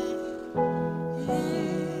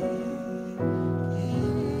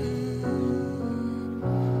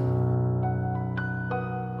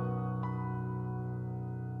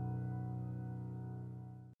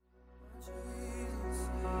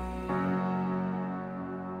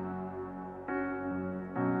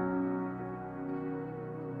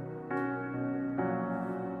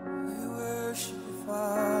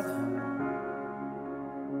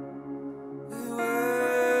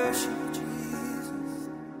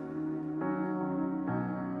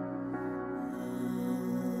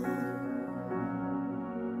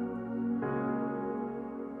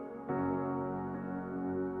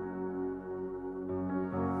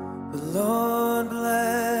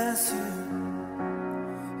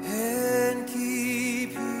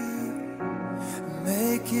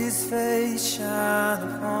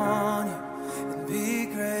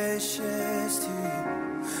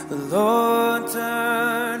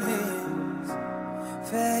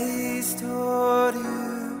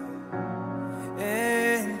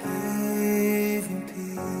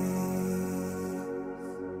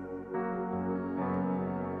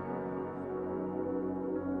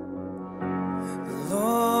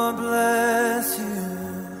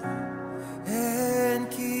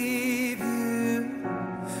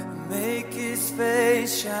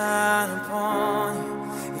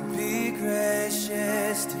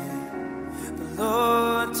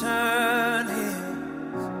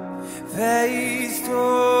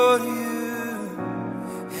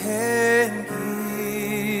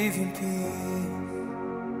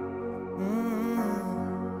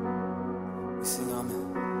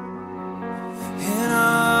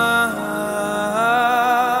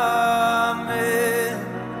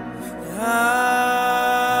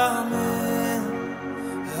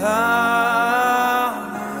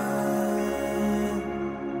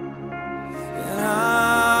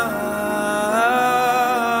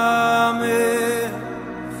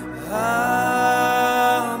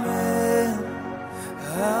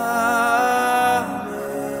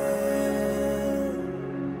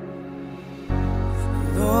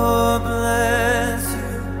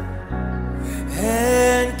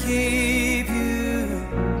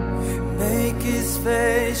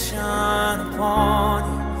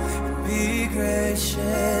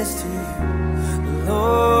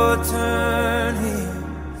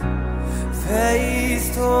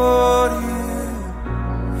 restore you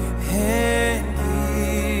and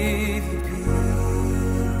give you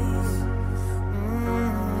peace.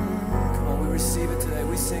 Come on, we receive it today.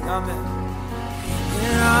 We sing amen.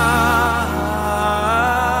 And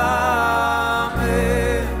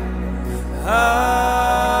amen,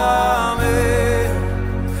 amen,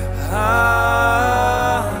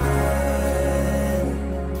 amen,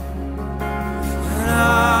 and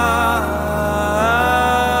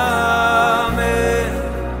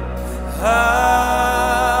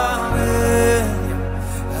amen,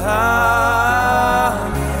 amen.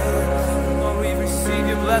 Lord, we receive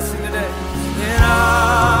your blessing today. And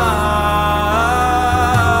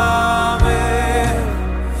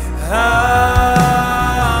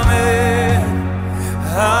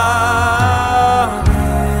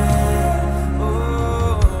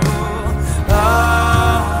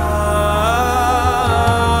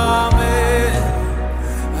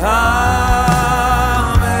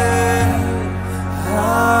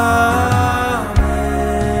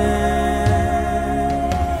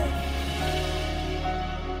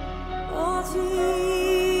Oh,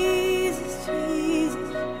 Jesus, Jesus,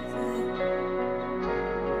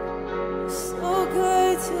 so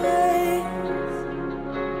good today.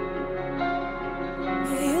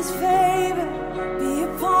 May His favor be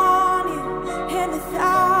upon you and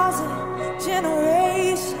 1,000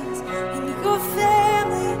 generations, and your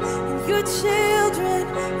family, and your children,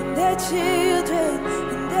 and their children,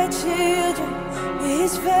 and their children. May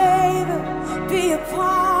His favor be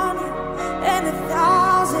upon you and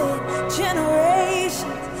 1,000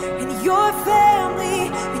 generations, and your family,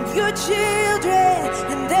 and your children,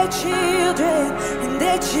 and their children, and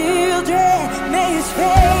their children. May His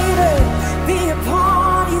favor be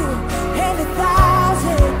upon you and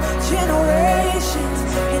 1,000 generations,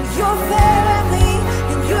 and your family,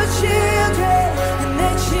 and your children, and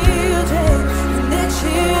their children, and their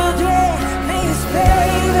children. May His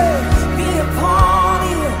favor be upon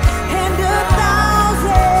you and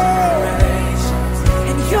 1,000,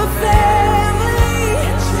 and your family.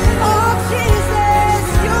 Oh Jesus,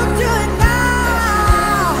 you'll do it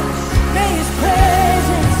now. May His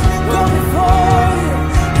presence go before you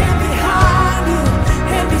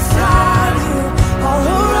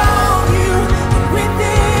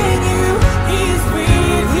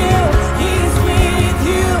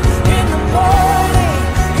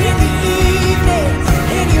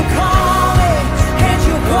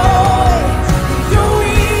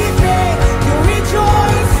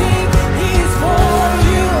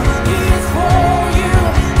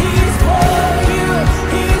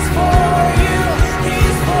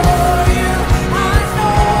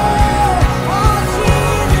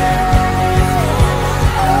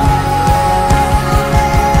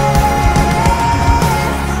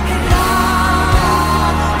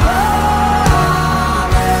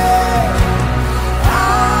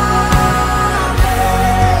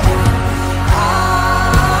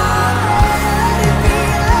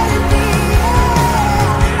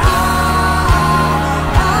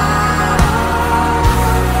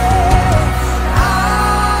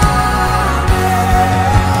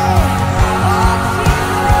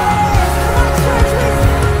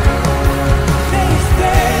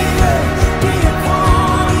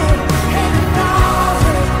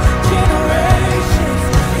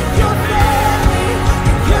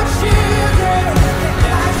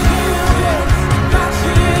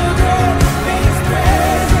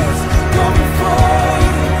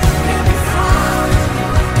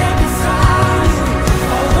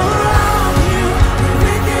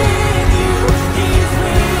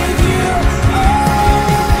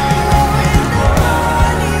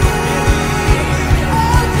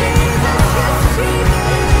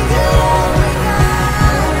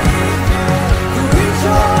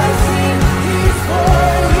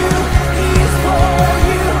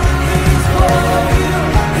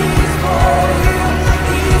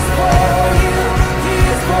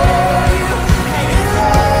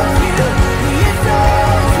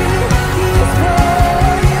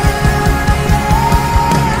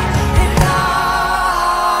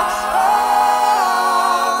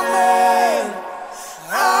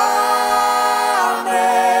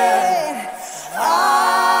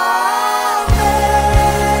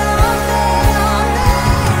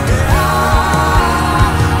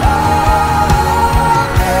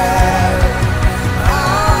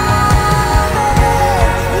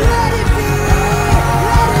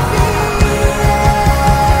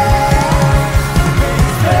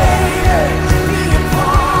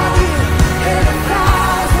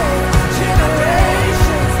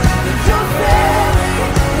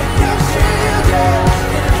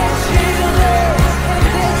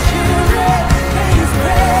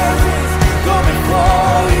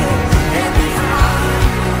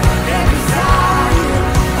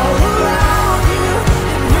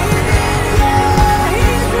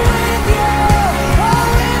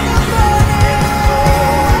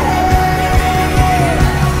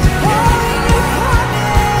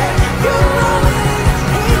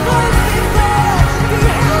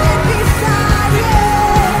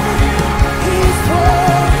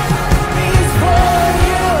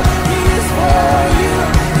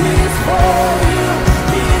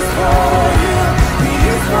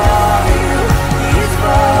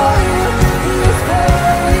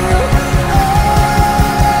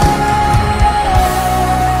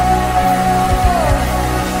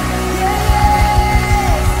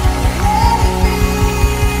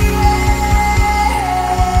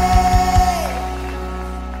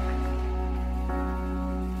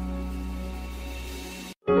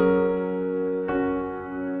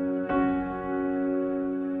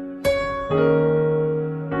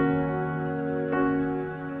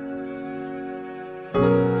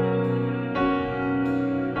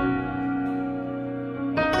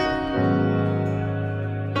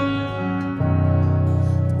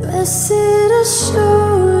Blessed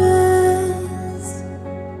assurance,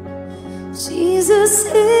 Jesus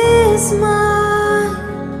is mine.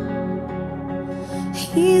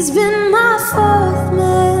 He's been my fourth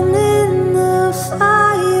man in the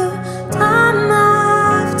fire, time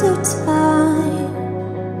after time.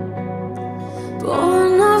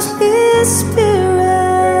 Born of His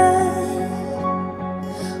Spirit,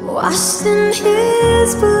 washed in His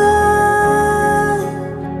blood,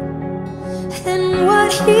 and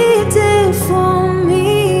what He did for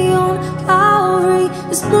me on Calvary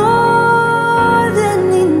is more than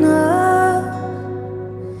enough.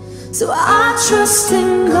 So I trust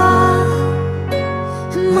in God,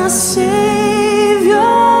 my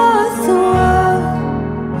Savior, the one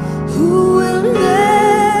who will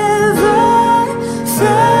never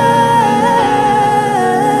fail.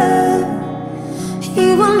 He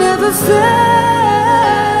will never fail.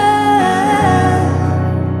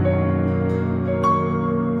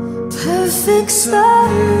 Perfect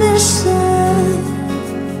submission,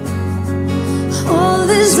 all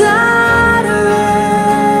is at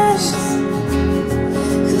rest,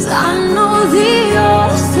 'cause I know the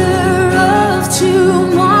author of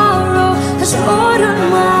tomorrow has ordered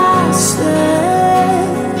my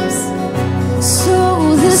steps. So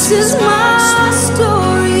this is my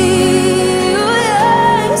story, oh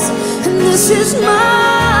yes, and this is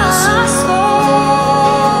my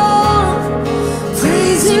song,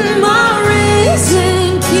 praising my risen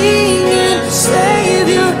King and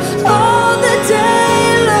Savior all the day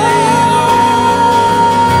long.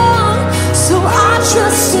 So I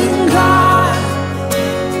trust in God,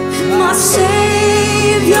 my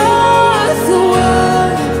Savior, the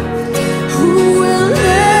one who will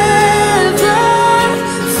never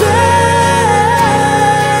fail.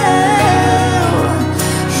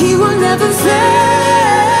 He will never fail.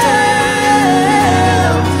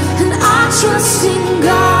 And I trust in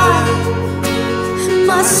God,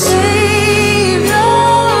 my Savior,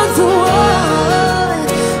 the one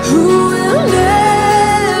who will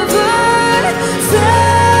never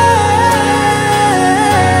fail.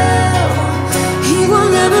 He will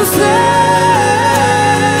never fail.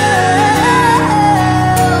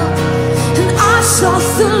 And I sought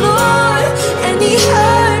the Lord, and He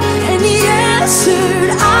heard, and He answered.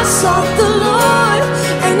 I sought the Lord,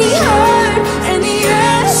 and He heard, and He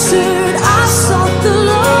answered. I sought the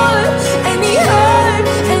Lord, and He heard,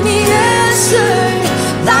 and He answered.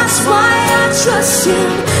 That's why I trust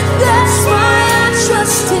Him. That's why I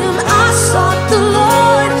trust Him. I sought the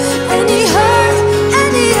Lord, and He heard,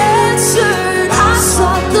 and He answered. I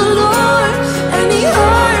sought the Lord, and He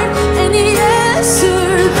heard, and He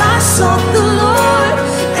answered. I sought the Lord,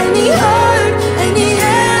 and He heard, and He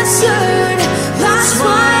answered. That's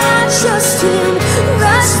why I trust Him.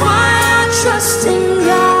 That's why I trust in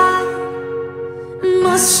God,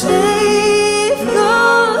 my Savior,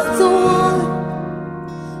 the one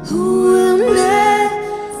who will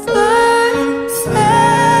never fail.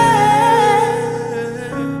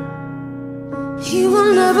 He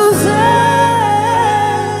will never fail.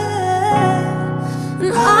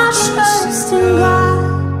 And I trust in God,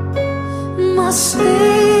 my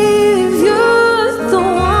Savior, the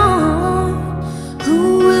one who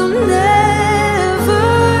will never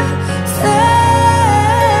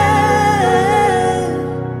fail.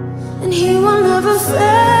 And He will never fail.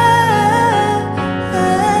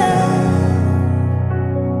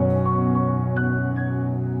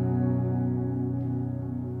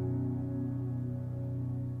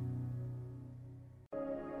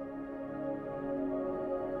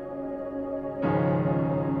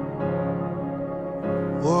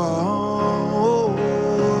 Whoa,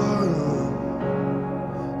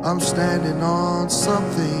 I'm standing on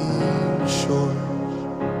something sure,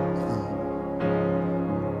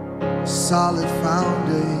 solid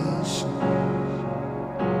foundation.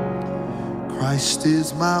 Christ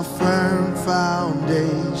is my firm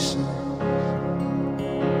foundation,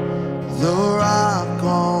 the rock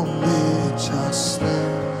on which I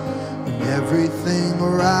stand when everything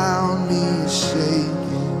around me is shaking.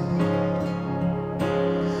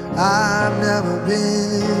 I've never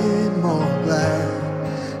been more glad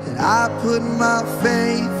that I put my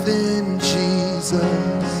faith in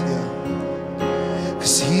Jesus, yeah.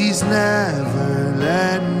 'Cause He's never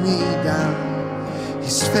let me down.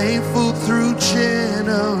 He's faithful through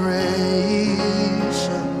generations.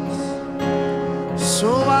 So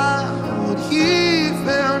why would He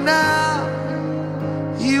fail now?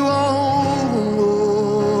 He won't.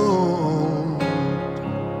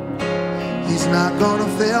 gonna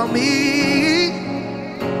fail me.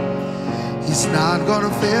 He's not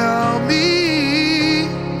gonna fail me.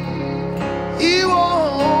 He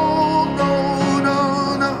won't, no, no,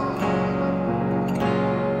 no.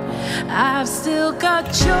 I've still got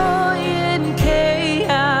joy in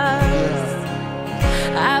chaos.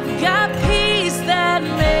 I've got peace that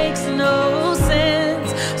makes no sense.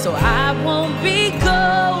 So I won't be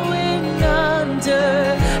going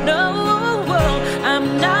under. No, I'm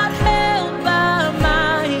not held by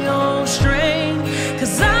my own strength,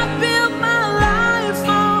 'cause I built my life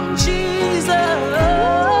on Jesus.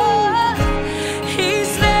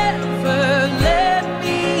 He's never let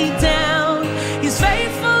me down. He's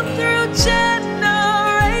faithful through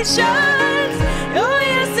generations. Oh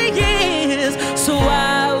yes, he is. So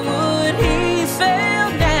why would he fail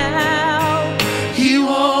now? He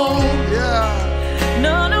won't, yeah.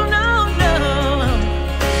 No, no, no, no.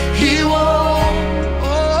 He won't,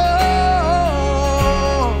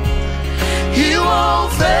 oh, he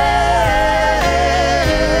won't fail.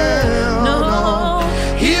 No.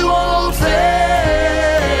 He won't fail.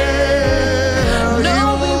 No,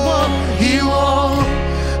 he won't. He won't.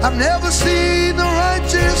 I've never seen the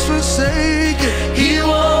righteous forsaken. He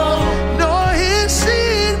won't. Nor his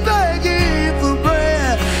seed begging for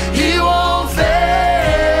bread. He won't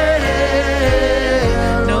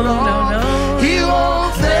fail. No, no, no. He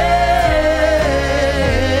won't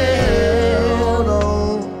fail. No.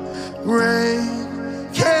 Rain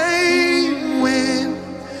came, wind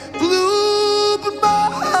blew, but my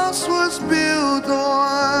house was built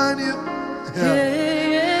on you.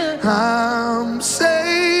 Yeah. I'm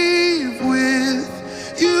safe with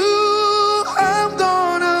you. I'm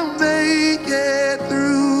gonna make it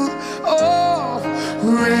through. Oh,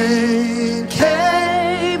 rain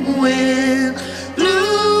came, wind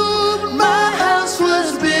blew, but my house was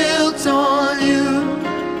built on you.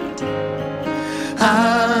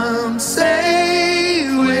 I'm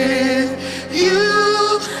safe with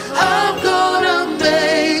you. I'm gonna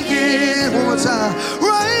make it. One more time.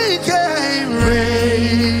 Rain came,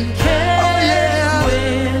 rain. Oh yeah.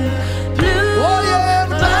 Wind blew, Oh yeah.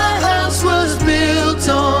 my house was built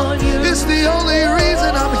on you. It's the only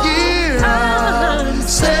reason I'm here. I'm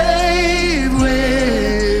safe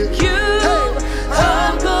with You,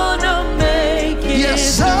 I'm gonna make it. Yes,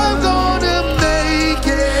 I'm gonna make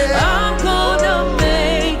it. I'm gonna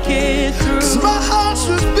make it 'Cause through. my house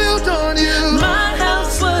was built on you. My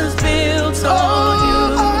house was built on Oh, you.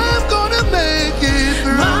 I'm gonna make it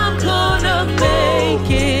through. I'm gonna make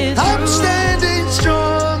it I'm through. standing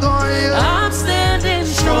strong on you. I'm standing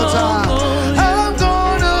One strong time. on you. I'm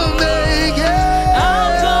gonna make it.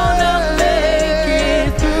 I'm gonna make it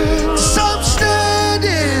through. 'Cause I'm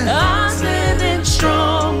standing. I'm standing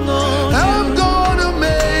strong on you. I'm gonna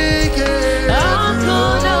make it. I'm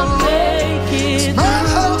gonna make it My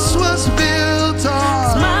through. house was built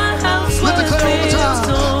on. My house was Let the clay one built more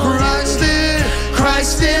time. on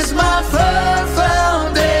Christ is my firm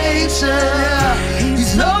foundation.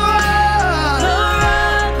 He's no rock. the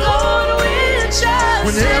rock on which I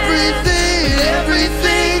When stand.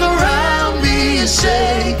 everything around me is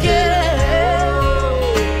shaking.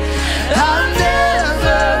 I've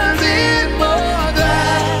never been more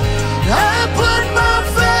glad I put my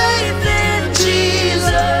faith in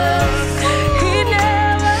Jesus.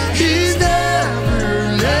 He's never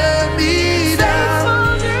let me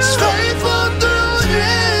down. He's faithful through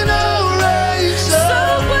generations. So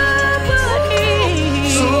why would he?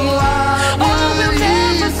 So why Oh, would he'll he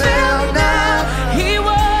never fail fail now? now. He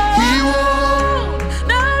won't. He won't.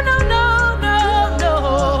 No, no, no, no, no.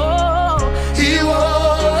 He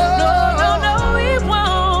won't. No, no, no, he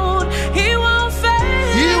won't. He won't fail.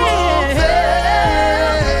 He won't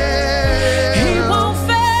fail. He won't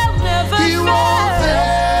fail, never He won't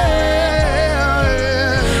fail.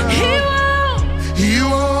 fail. He won't. He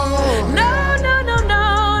won't. No, no, no, no,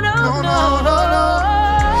 no, No, no, no.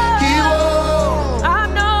 He won't. I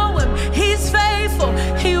know him. He's faithful.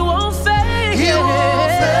 He won't fail. He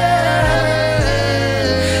won't fail.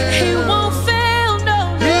 He won't fail. No,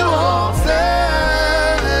 He no. won't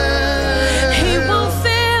fail. He won't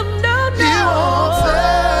fail. No, He no. won't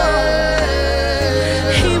fail.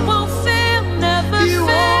 He won't fail. Never He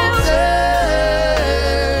won't fail.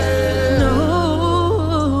 fail.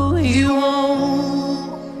 No, He won't.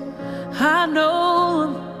 I know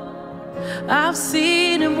him. I've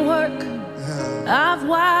seen him work. I've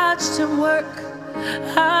watched him work.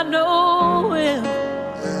 I know him.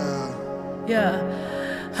 Yeah.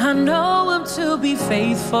 I know him to be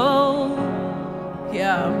faithful.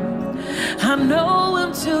 Yeah. I know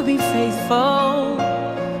him to be faithful.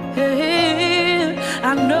 Yeah.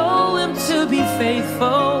 I know him to be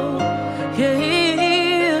faithful. Yeah.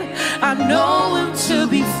 I know him to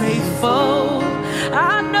be faithful.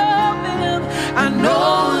 I know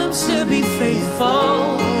him to be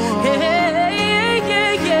faithful. Yeah,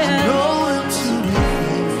 yeah, yeah. I know him to be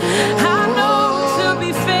faithful. I know him to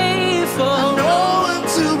be faithful. I know him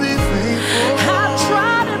to be faithful. I've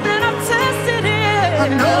tried him and I've tested it. I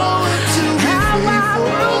know him to be faithful. How I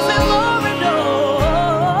prove him more and more.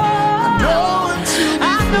 I know him to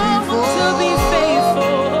be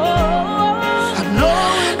faithful. I know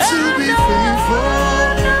him to be faithful. I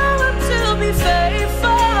know him to be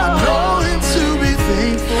faithful. I know him to be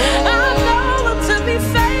faithful. I know him to be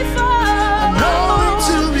faithful. I know him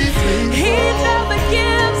to be faithful. He never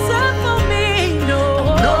gives up on me, no.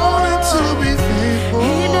 I know him to be faithful.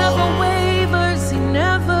 He never wavers, he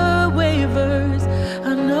never wavers. I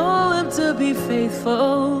know him to be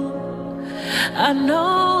faithful. I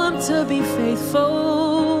know him to be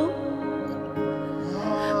faithful.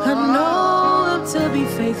 I know him to be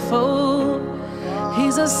faithful.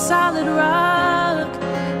 He's a solid rock.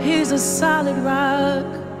 He's a solid rock.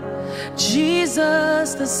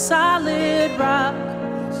 Jesus, the solid rock.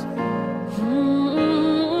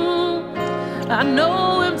 I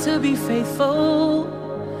know him to be faithful.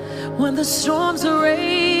 When the storms are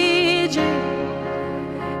raging,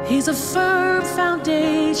 he's a firm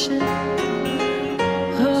foundation.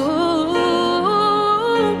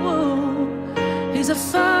 He's a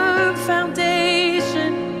firm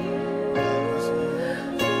foundation.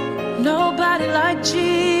 Nobody like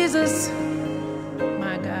Jesus.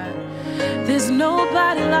 My God. There's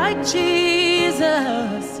nobody like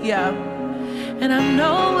Jesus. Yeah. And I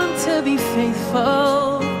know him to be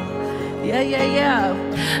faithful. Yeah, yeah, yeah.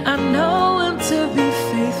 I know him to be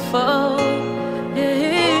faithful.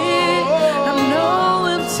 Yeah. I know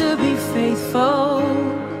him to be faithful.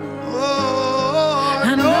 I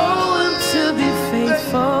know him to be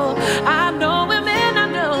faithful. I know him and I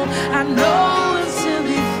know him to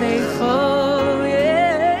be faithful.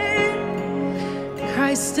 Yeah.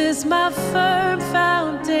 Christ is my firm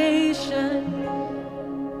foundation,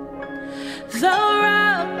 the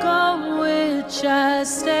rock on which I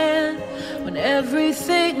stand when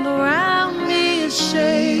everything around me is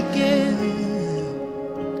shaking.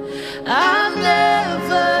 I've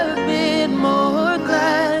never been more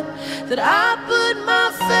glad that I put my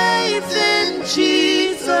faith in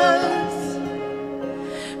Jesus,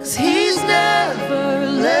 'cause he's never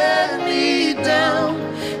let me down.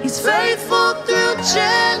 He's faithful through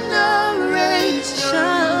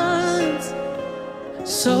generations.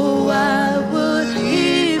 So why would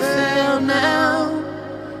he fail now?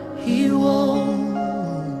 He won't.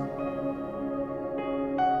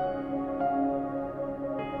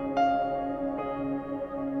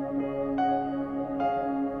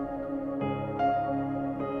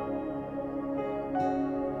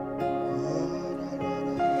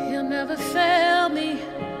 He'll never fail me.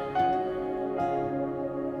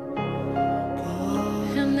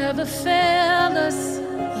 He'll never fail us.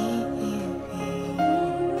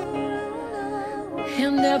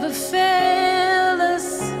 He'll never fail us.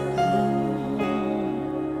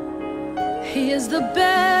 He is the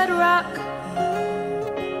bedrock.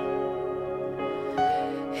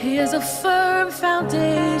 He is a firm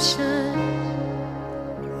foundation.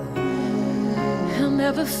 He'll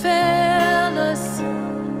never fail us.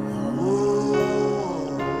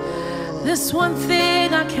 This one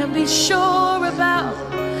thing I can be sure about: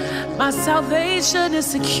 my salvation is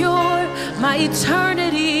secure, my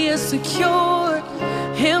eternity is secure.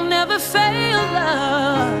 He'll never fail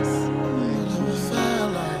us.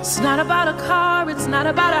 It's not about a car, it's not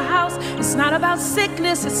about a house, it's not about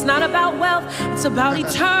sickness, it's not about wealth, it's about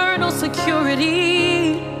eternal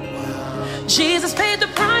security. Jesus paid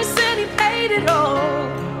the price and he paid it all.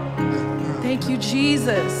 Thank you,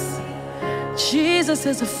 Jesus. Jesus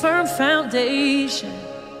is a firm foundation.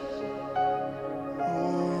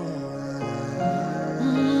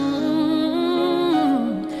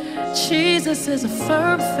 Jesus is a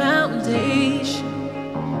firm foundation.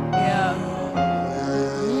 Yeah.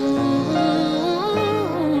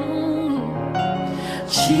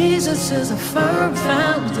 Jesus is a firm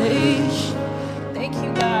foundation. Thank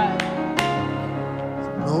you, God.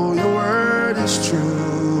 Know your word is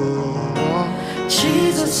true.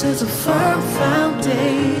 Jesus is a firm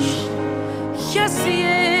foundation. Yes, he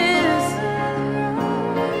is.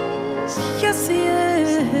 Yes, he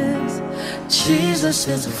is. Jesus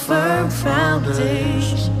is a firm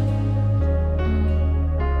foundation.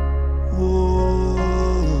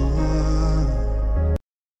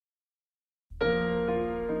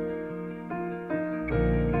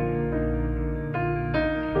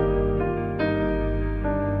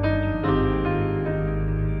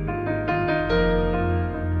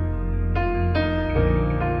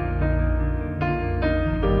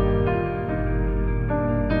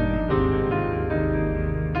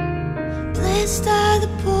 the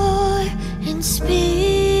poor in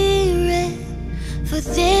spirit, for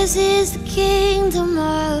theirs is the kingdom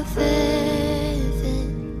of heaven.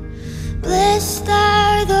 Blessed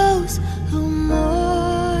are those who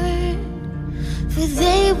mourn, for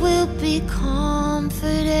they will be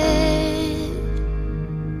comforted.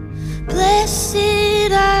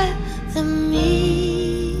 Blessed are the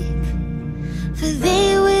meek, for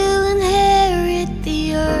they will inherit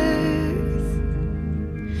the earth.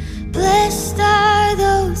 Blessed are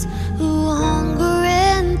those who hunger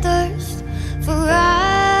and thirst for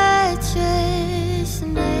righteousness.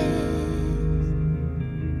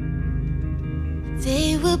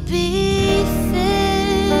 They will be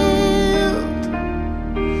filled.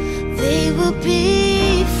 They will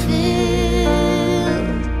be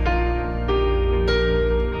filled.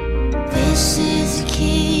 This is the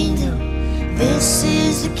kingdom. This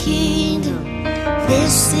is the kingdom.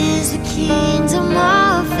 This is the kingdom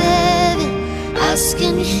of heaven. Ask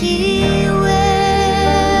and he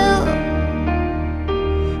will.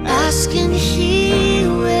 Ask and he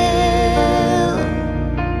will.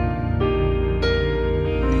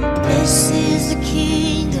 This is the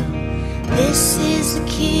kingdom. This is the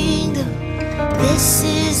kingdom. This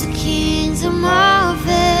is the kingdom of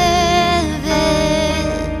heaven.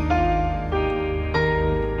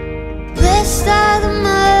 Blessed are the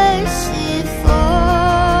merciful,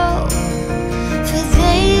 for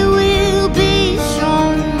they will be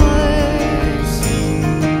shown mercy.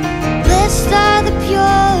 Blessed are the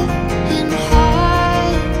pure in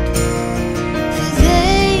heart, for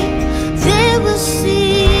they will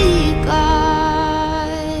see God.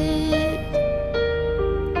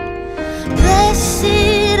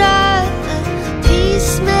 Blessed are the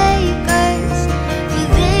peacemakers, for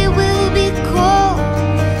they will be called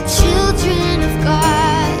children of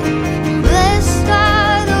God. Blessed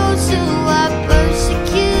are those who are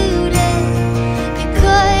persecuted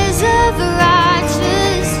because of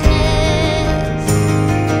righteousness,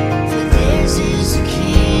 for theirs is the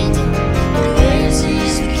kingdom, theirs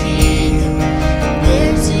is the kingdom,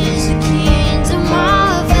 theirs is the kingdom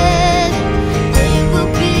of heaven. They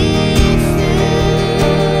will be filled.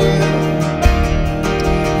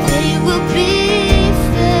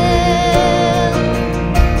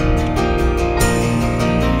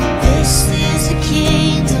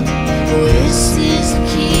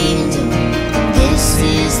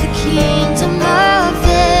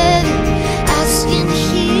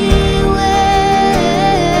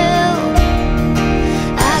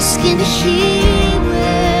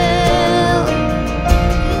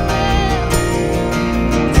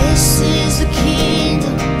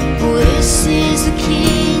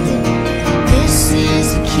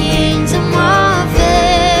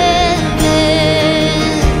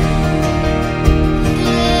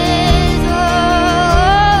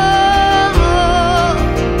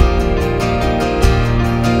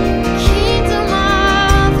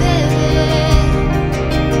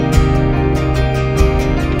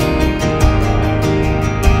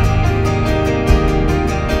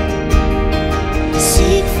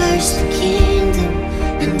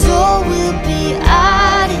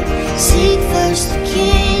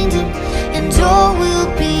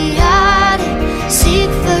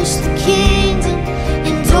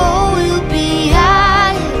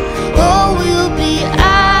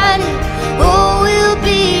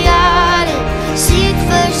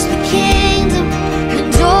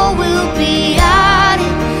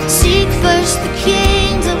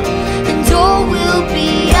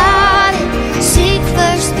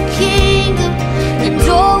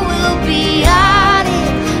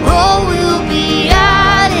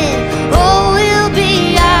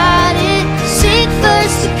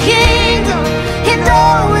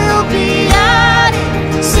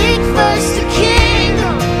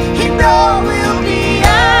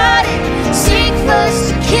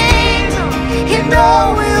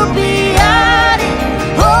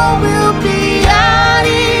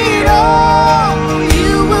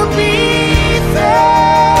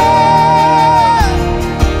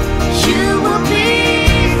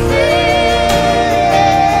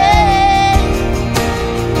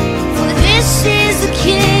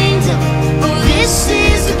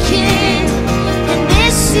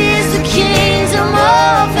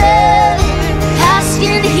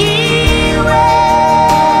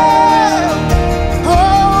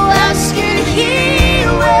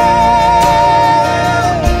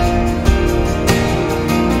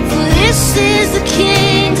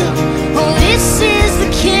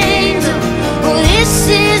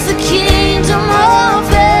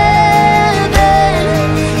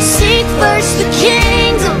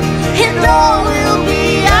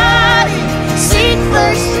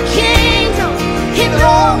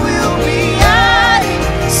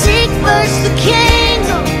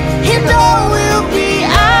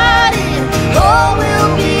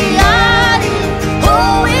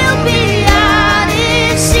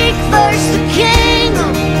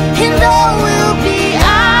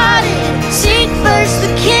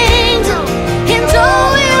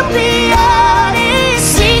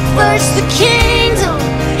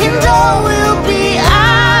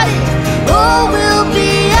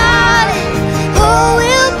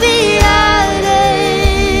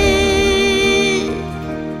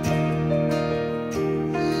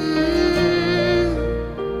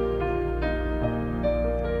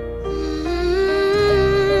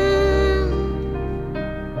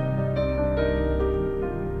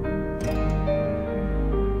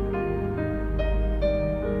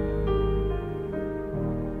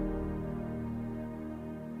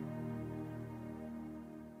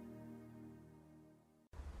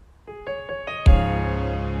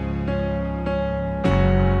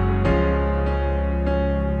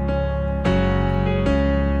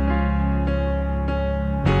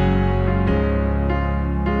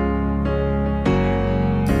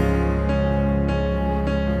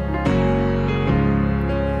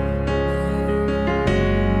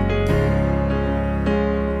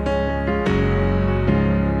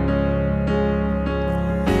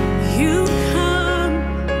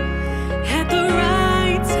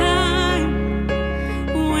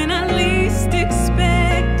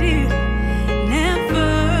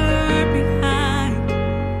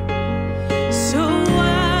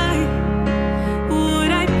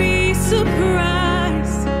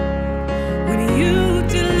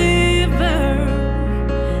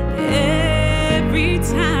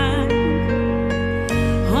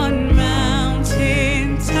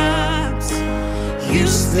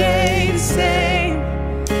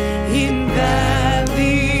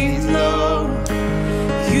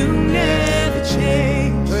 You never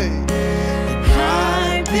change.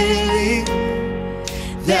 I believe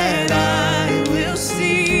that I will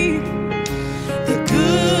see the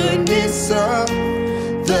goodness of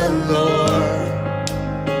the Lord.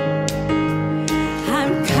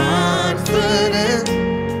 I'm confident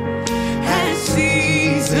as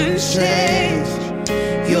seasons change,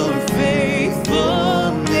 your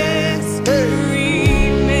faithfulness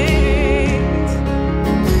remains.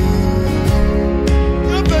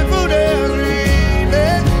 Your faithfulness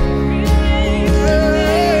remains.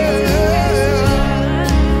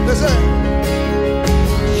 Listen.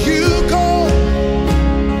 You go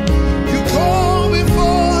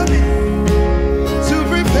before me to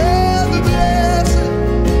prepare the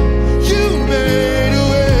blessing. You made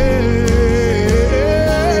a way.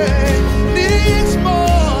 It's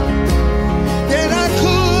more than I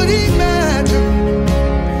could imagine,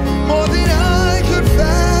 more than I could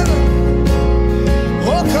fathom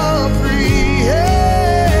or comprehend.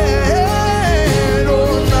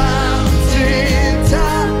 On mountain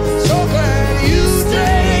top, so glad you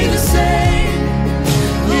stay the same.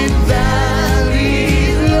 In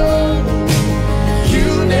valleys low,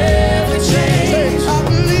 you never change. I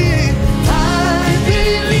believe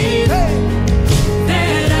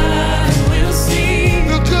that I will see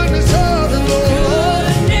the goodness of the Lord.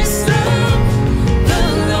 goodness of the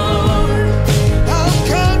Lord. I'm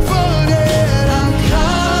confident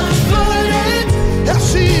that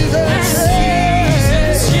seasons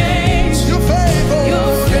change. You're faithful.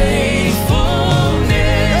 Your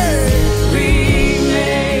faithfulness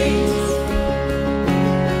remains.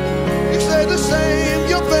 You say the same.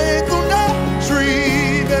 Your faithfulness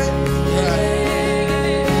remains.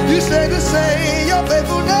 You say the same. Your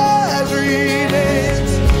faithfulness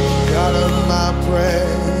remains. God of my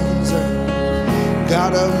present,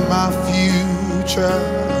 God of my future,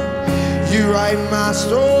 you write my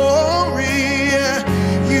story.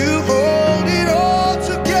 You hold it all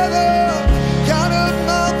together. God of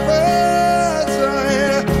my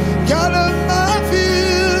present, God of my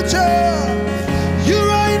future, you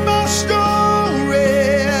write my story.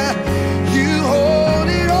 You hold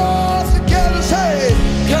it all together. Say,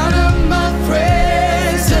 God of my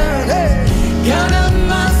present, hey, God of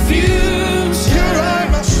my future, you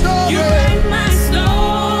write my story. You write my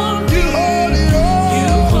story. You hold it all.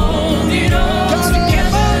 You hold it all God of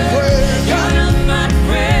together. my present, God of my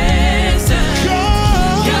present.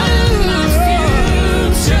 God God of my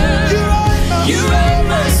future. you write my You write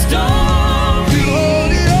my story. You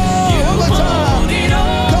hold it all. You One more time. hold it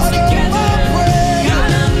all God of together. my present,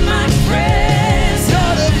 God of my present.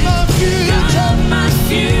 God of my God future, of my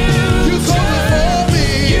future. you go before me.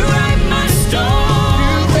 You write my story.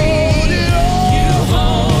 You hold it all. You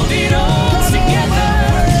hold it all God of my together.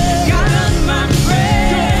 present. God of my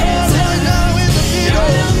present. Right now in the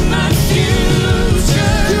God middle. of my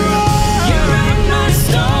future. You You write my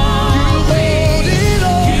story. hold it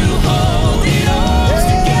all. You hold it all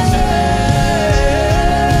together.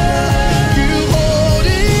 You hold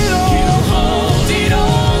it all. You hold it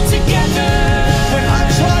all together. When I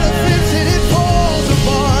try to fix it, it falls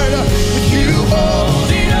apart. But you hold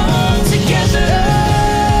Hold it all together.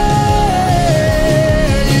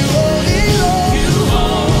 You hold it all. You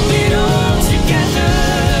hold it all together.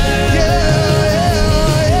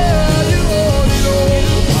 You hold it all.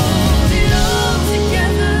 Hold it all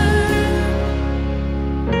together.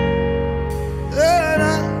 And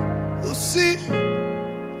I will see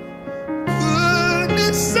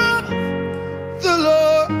goodness of the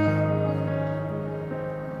Lord.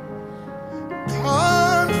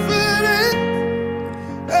 Confident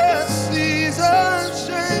as seasons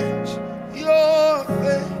change, your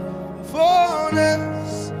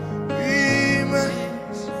faithfulness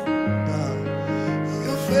remains.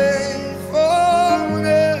 Your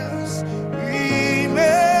faithfulness remains.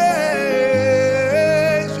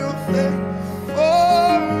 Your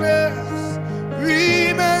faithfulness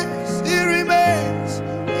remains. It remains.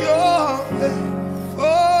 Your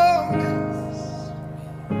faithfulness.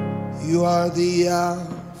 You are the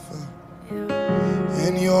Alpha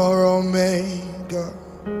and your Omega.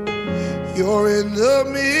 You're in the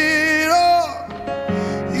middle.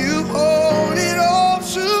 You hold it all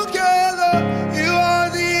together. You are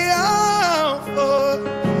the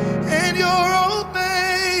Alpha and your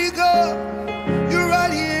Omega. You're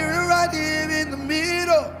right here in the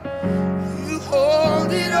middle. You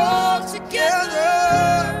hold it all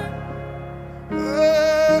together.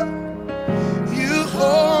 You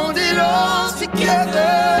hold it all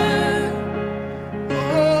together.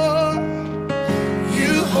 Oh,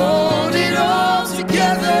 you hold it all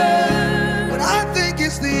together. When I think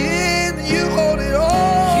it's the end, you hold it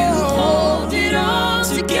all. You hold it all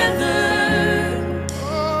together. together.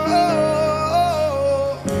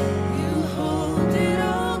 You hold it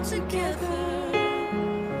all together.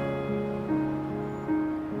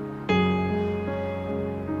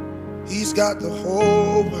 He's got the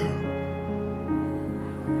whole world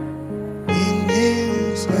in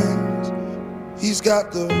his hands. He's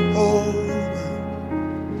got the whole world.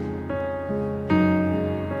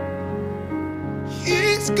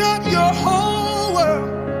 He's got your whole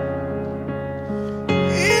world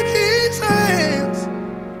in his hands.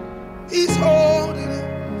 He's holding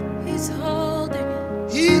it. He's holding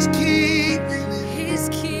it. He's keeping it. He's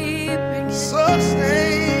keeping it.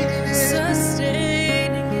 Sustaining it.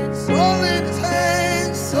 Sustaining it. It's all in his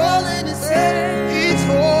hands. It's all in his hands. He's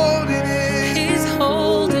holding it. He's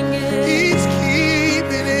holding it. He's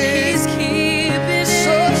keeping it. He's keeping it.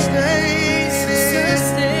 Sustaining it.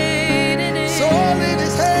 Sustaining it. It's all in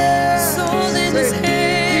his hands. It's all in his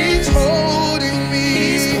hands. He's holding me.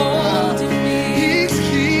 He's holding me. He's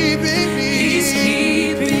keeping me. He's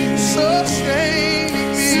keeping me.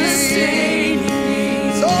 Sustaining me. Sustaining me.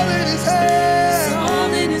 It's all in his hands. It's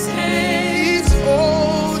all in his hands. He's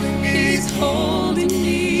holding me. He's holding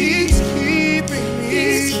me. He's keeping me.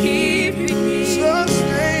 He's keeping me.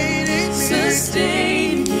 Sustaining me.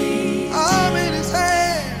 Sustaining me. I'm in his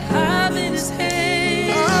hands. I'm in his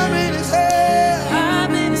hands. I'm in his hands.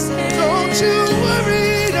 I'm in his hands. Don't you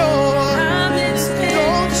worry, no. I'm in his hands.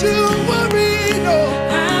 Don't you worry, no.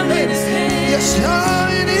 I'm in his hands. Yes, I'm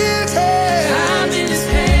in his hands. I'm in his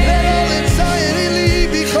Let hands. all anxiety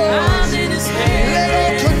leave because I'm in his hands. let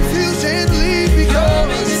all confusion leave I'm in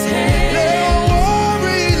because his hands. let all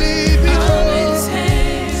worry leave I'm in his because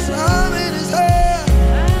hands. I'm in his hands.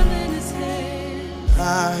 I'm in his hands. I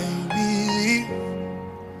believe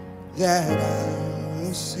that I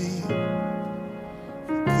will see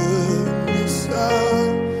the goodness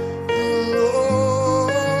of the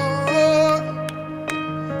Lord.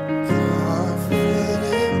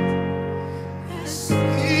 Confident,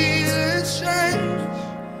 see the change,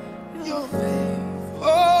 your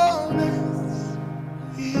faithfulness.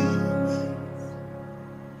 He will.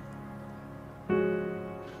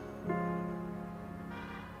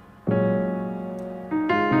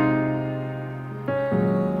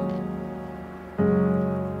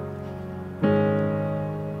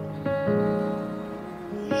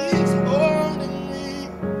 He's holding me.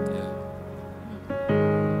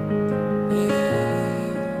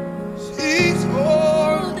 He's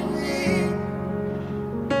holding me.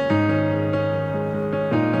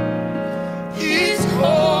 He's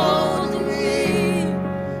holding me.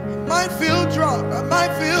 Might feel dropped, I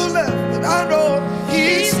might feel left, but I know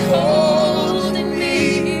he's holding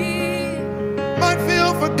me. Might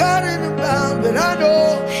feel forgotten about, but I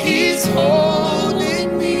know he's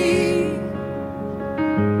holding me.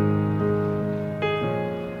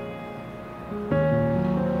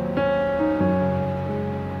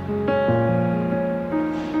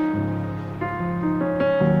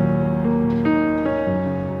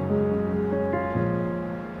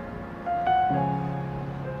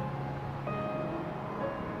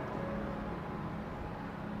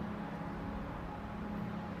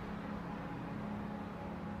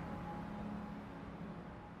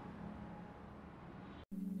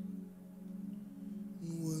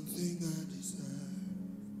 One thing I desire,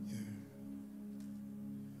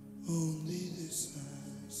 only this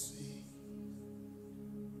I see,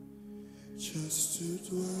 just to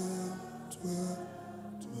dwell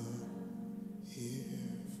here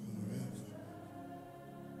forever.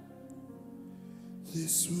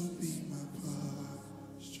 This will be my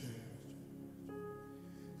posture,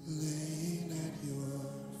 laying at your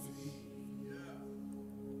feet.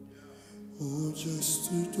 Oh, just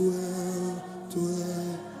to dwell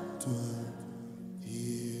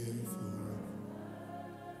here forever.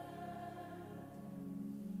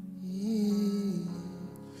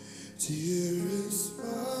 Dearest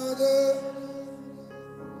Father,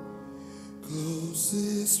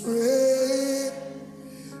 closest friend,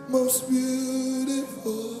 most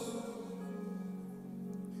beautiful,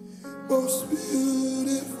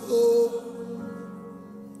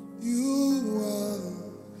 you are.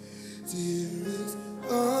 Dearest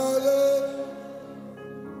Father,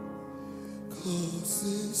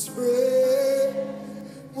 closest friend,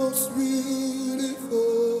 most beautiful,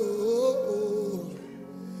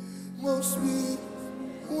 most beautiful.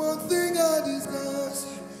 One thing I desire,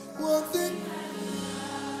 one thing,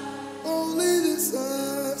 only this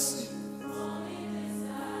I see,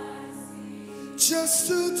 just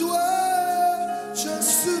to dwell,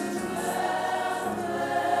 just to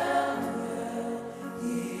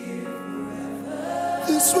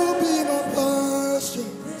This will be my posture.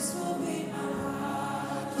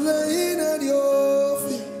 laying at your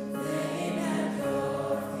feet.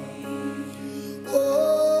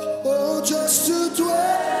 Oh, oh, just to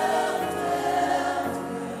dwell.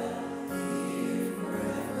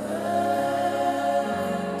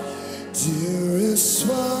 Dearest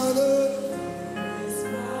Father,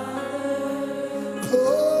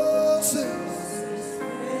 closest,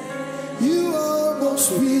 you are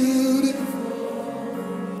most beautiful.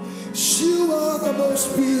 You are the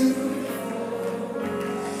most beautiful.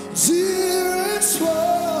 Dearest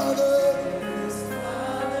Father,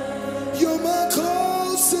 you're my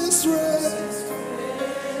closest friend.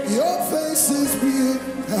 Your face is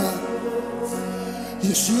beautiful.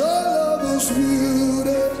 Yes, your love is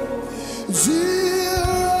beautiful.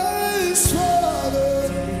 Dearest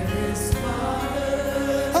Father,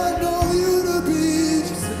 I know you to be.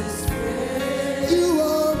 You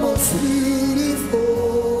are most beautiful,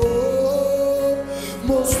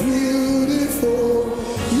 most beautiful.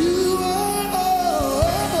 You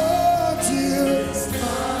are, dearest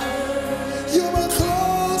Father. You're my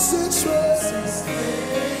closest friend.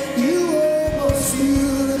 You are most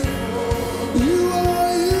beautiful. You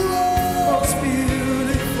are most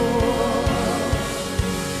beautiful.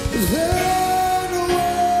 There are no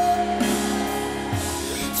words,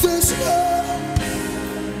 there's none.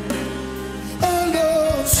 Our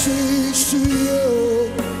love sings to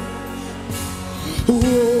you.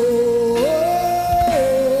 Whoa,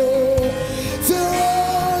 there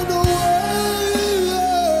are no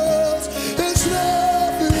words, there's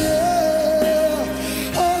nothing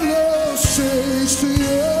there. Our love sings to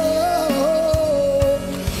you.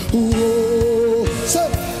 Whoa,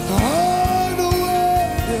 say, I know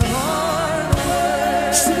there are no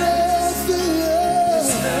words, nothing there.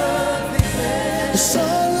 Yes,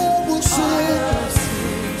 our love will sing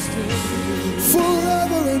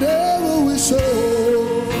forever and ever. We say,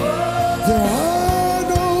 there are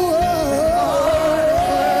no words.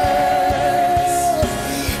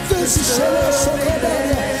 This is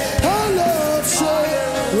somebody. Our love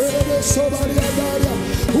sing. Wherever somebody about you,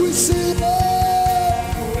 we sing.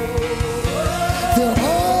 There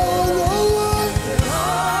are no words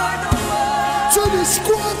to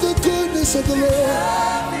describe the goodness of the Lord.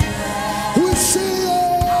 We sing.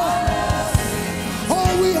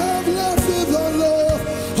 All we have left is our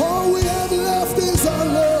love. All we have left is our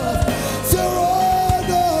love. There are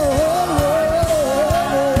no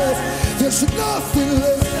words. There's nothing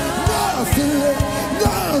left, nothing left,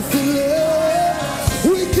 nothing left.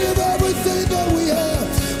 We give everything that we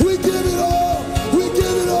have. We give it all. We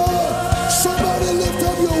give it all. Somebody lift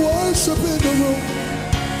up your worship in the room.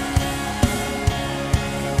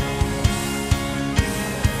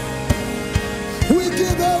 We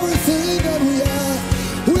give everything that we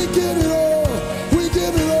have. We give it all. We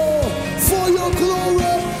give it all. For your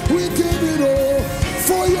glory, we give it all.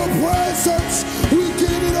 For your presence, we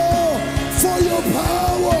give it all. For your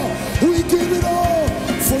power, we give it all.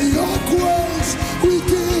 For your grace, we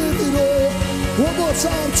give it all. One more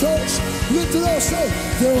time, church. Lift it up, say,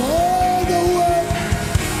 there are no words.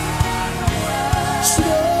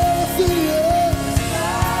 Nothing left.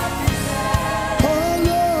 Our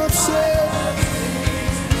love says,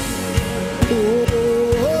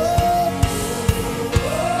 oh,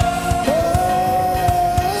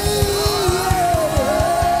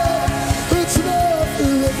 it's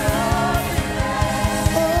nothing left.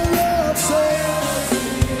 Our love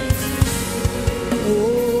says, oh,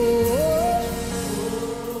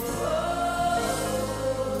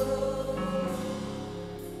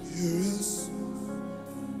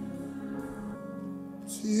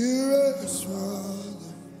 dearest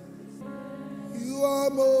Father, you are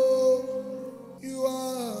more, you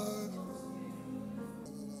are.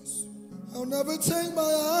 I'll never take my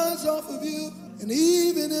eyes off of you, and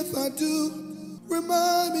even if I do,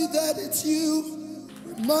 remind me that it's you.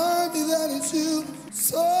 Remind me that it's you.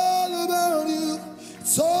 It's all about you.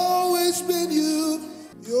 It's always been you.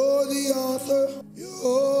 You're the author.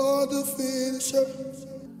 You're the finisher.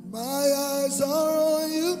 My eyes are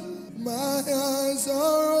on you. My eyes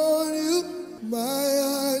are on you. My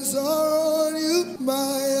eyes are on you. My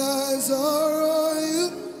eyes are on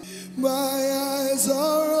you. My eyes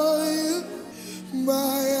are on you.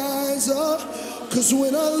 My eyes are. 'Cause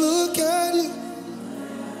when I look at you,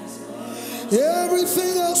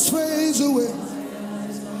 everything else fades away.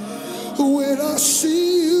 When I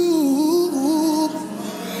see you,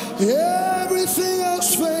 everything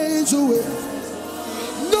else fades away.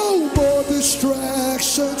 No more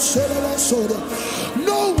distractions,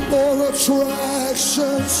 no more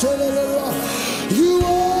attractions. You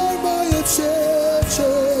are my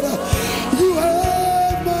attention. You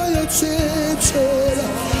have my attention.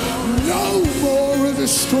 No more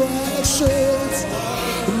distractions,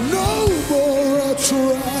 no more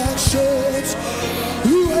attractions.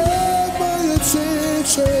 You have my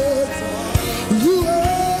attention. You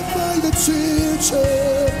have my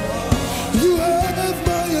attention. You have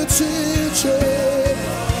my attention.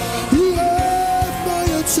 You have my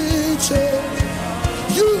attention.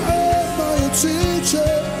 You have my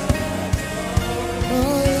attention.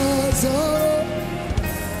 My eyes are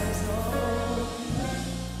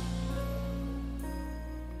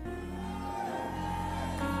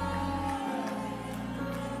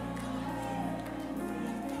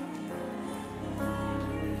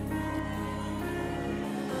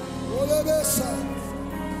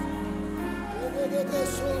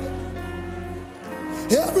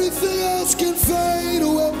everything else can fade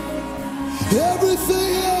away.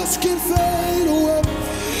 Everything else can fade away.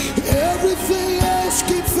 Everything else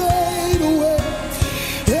can fade away.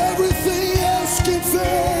 Everything else can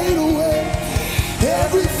fade away.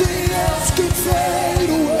 Everything else can fade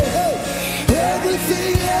away.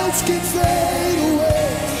 Everything else can fade away.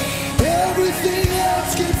 Everything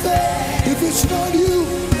else can fade. If it's not you,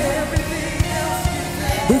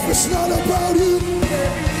 if it's not about you,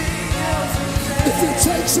 if it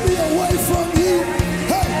takes me away from you,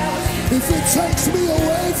 hey, if it takes me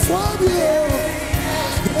away from you,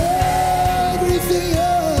 everything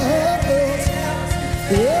else,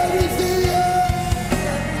 everything else.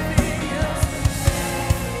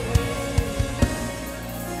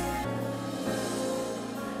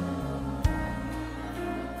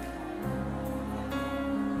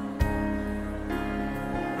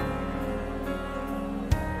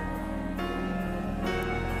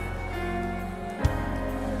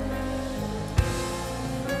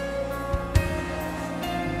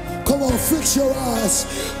 Come on, fix your eyes.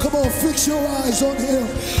 Come on, fix your eyes on him.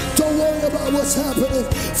 Don't worry about what's happening.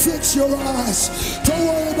 Fix your eyes. Don't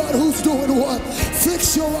worry about who's doing what.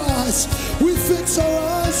 Fix your eyes. We fix our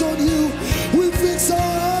eyes on you. We fix our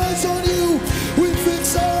eyes on you. We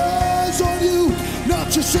fix our eyes on you. Not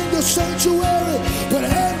just in the sanctuary, but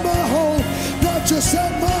at my home. Not just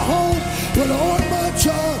at my home, but on my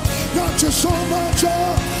job. Not just on my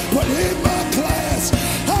job, but in my class.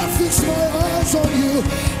 I fix my eyes on you.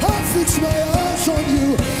 I fix my eyes on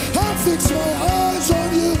you. I fix my eyes on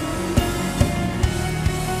you.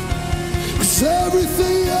 'Cause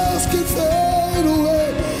everything else can fade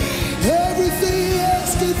away. Everything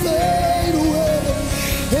else can fade away.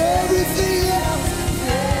 Everything else,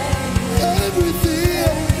 everything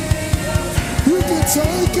else. You can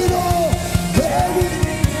take it all.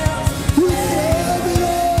 Everything else, you can have it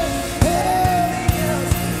all.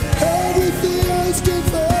 Everything else can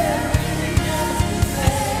fade.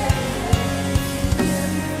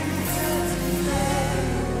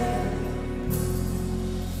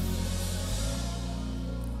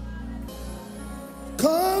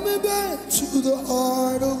 Coming back to the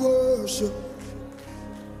art of worship.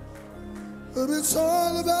 But it's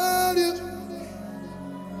all about you.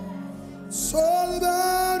 It's all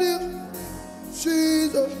about you,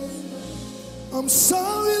 Jesus. I'm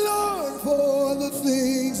sorry, Lord, for the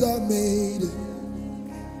things I made.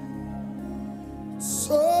 It's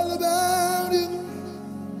all about you.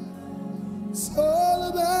 It's all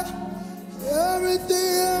about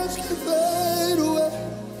everything else can fade away.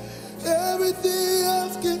 Everything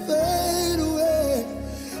else can fade away.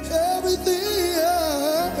 Everything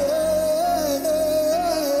else,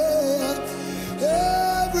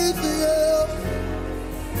 everything else.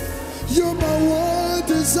 You're my one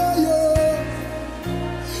desire.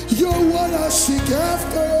 You're what I seek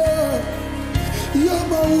after. You're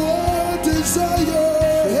my one desire.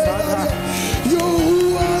 You're who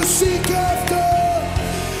I seek after.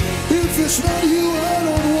 If it's not you, I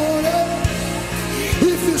don't want it.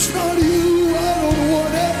 If it's not you, I don't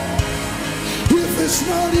want it. If it's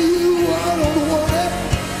not you, I don't want it.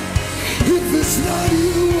 If it's not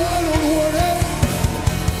you, I don't want it.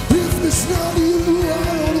 If it's not you, I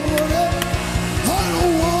don't want it. I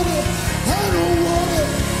don't want it. I don't want it.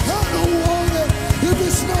 I don't want it. If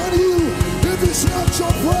it's not you, if it's not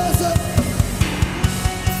your presence.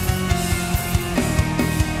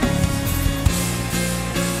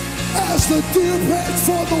 As the deer pants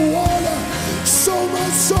for the water, so my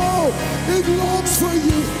soul, it longs for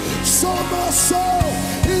you. So my soul,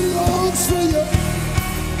 it longs for you.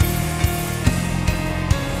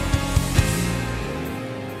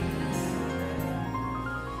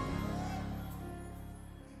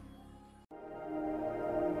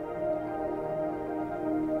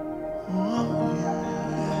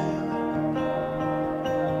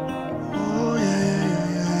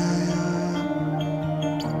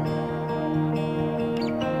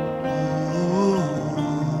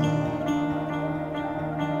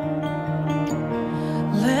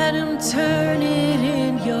 let him turn it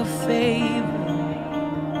in your favor.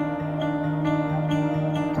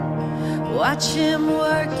 Watch him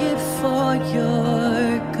work it for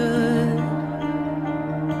your good.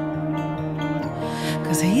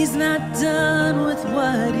 'Cause he's not done with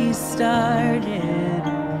what he started.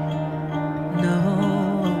 No,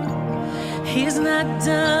 he's not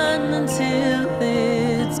done until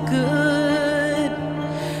it's good.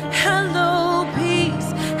 Hello peace,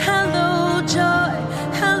 hello joy,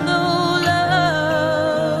 hello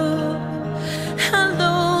love,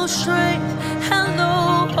 hello strength, hello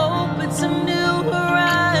hope. It's a new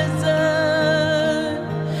horizon.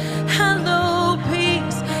 Hello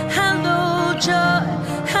peace, hello joy,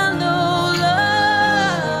 hello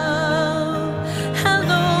love,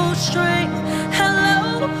 hello strength, hello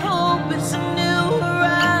hope. It's a new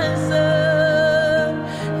horizon.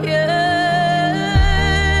 Yeah.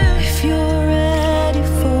 If you're ready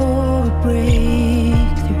for a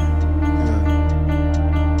breakthrough,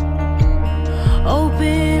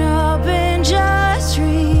 open up and just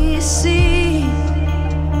receive.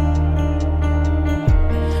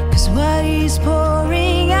 'Cause what he's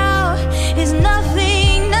pouring out is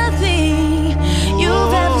nothing, nothing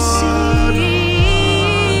you've ever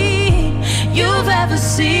seen, you've ever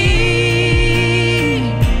seen.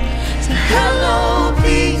 So hello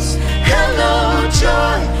peace, hello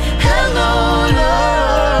joy, hello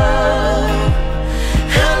love,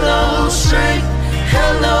 hello strength,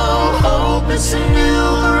 hello hope. It's a new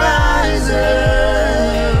horizon.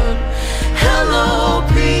 Hello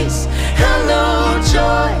peace, hello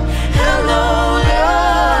joy, hello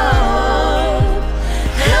love,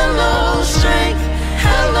 hello strength,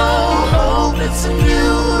 hello hope. It's a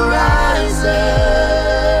new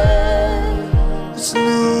horizon. It's a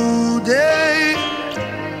new day.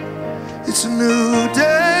 It's a new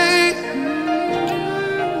day.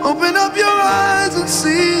 Open up your eyes and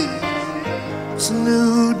see. It's a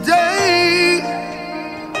new day.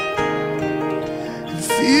 And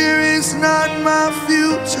fear is not my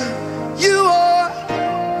future. You are.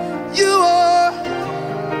 You are.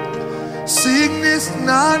 Sickness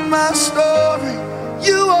not my story.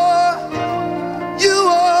 You are. You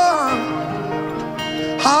are.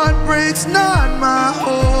 Heartbreak's not my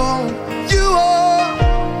home. You are.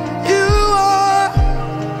 You are.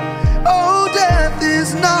 Oh, death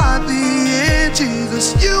is not the end, Jesus.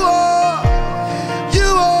 You are. You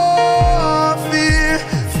are.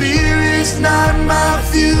 Fear is not my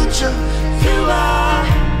future. You are,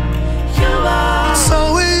 you are, It's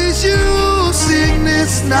always you.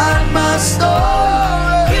 Sickness not my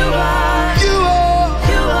story. you are, You are.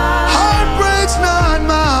 you are. Heartbreak's not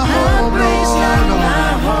my home. Heartbreak's not no, no. my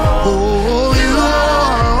home. Oh, you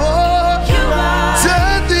are. You are,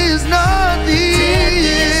 Death is not the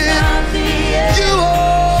end. not the end. You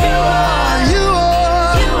are. You are. You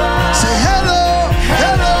are. You are. Say hello.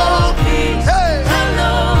 Hello. Peace, Hey.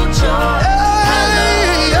 hello joy,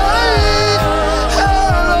 Hey.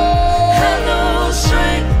 Hello. hello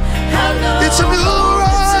strength, hello. It's a new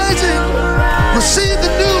rising. Receive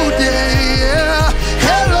the new day. Yeah.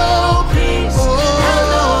 Hello. Peace,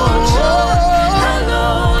 hello joy, hello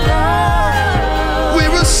love, We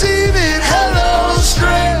receive it. Hello,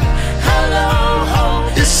 strength. hello hope.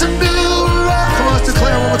 It's a new rise. Come on, let's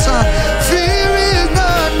declare one more time. Fear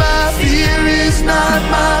is not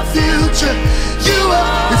my future. You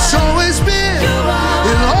are. It's always been.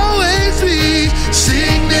 It'll always be.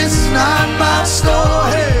 Sickness is not my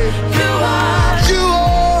story. You are, You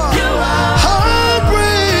are. you are.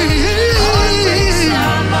 Heartbreak.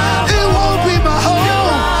 It won't be my home. You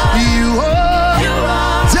are. You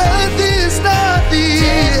are. Death is not the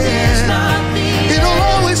end. It'll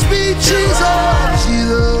always be Jesus.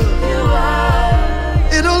 Jesus.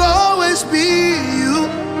 It'll always be you.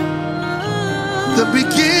 The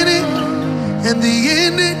beginning and the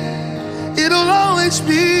ending. It'll always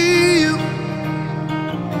be you.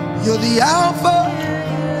 You're the Alpha,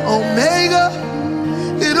 Omega.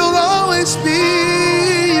 It'll always be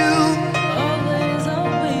you. Always,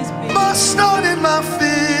 always be. My start and my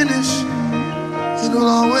finish. It'll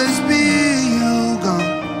always be you, God.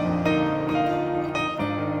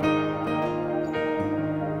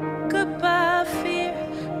 Goodbye fear,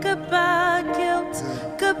 goodbye guilt,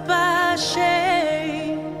 goodbye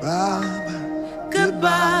shame, Bye.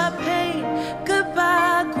 goodbye pain,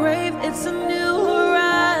 goodbye grave. It's a new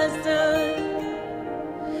horizon.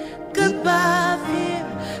 Goodbye fear,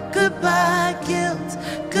 goodbye guilt,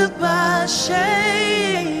 goodbye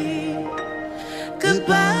shame,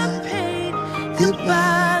 goodbye pain,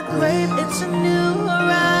 goodbye grave. It's a new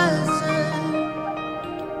horizon.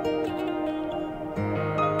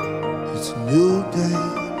 It's a new day,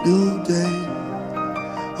 new day.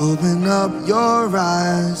 Open up your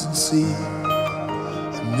eyes and see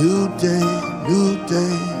a new day, new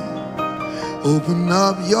day. Open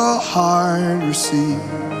up your heart, receive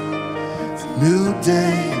a new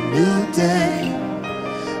day, new day.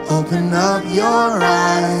 Open up your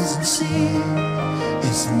eyes and see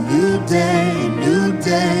it's a new day, new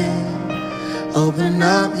day. Open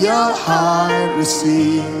up your heart,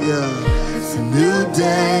 receive, yeah. It's a new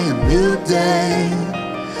day, a new day.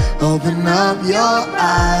 Open up your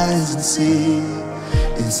eyes and see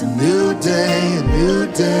it's a new day, a new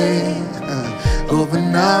day.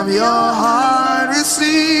 Open up your heart and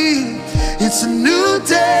see it's a new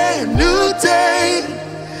day, a new day.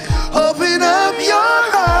 Open up your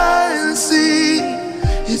eyes and see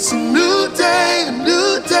it's a new day, a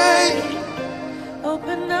new day.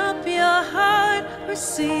 Open up your heart,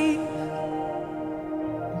 receive.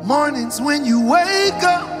 Mornings when you wake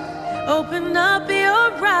up, open up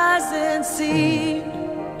your eyes and see.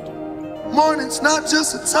 Morning's not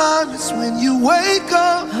just a time, it's when you wake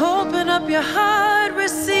up. Open up your heart,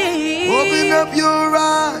 receive. Open up your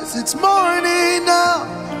eyes, it's morning now,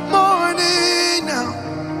 morning now.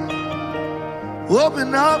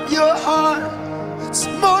 Open up your heart, it's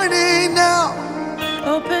morning now.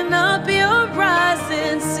 Open up your eyes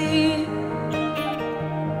and see.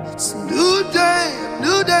 It's a new day, a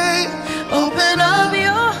new day. Open up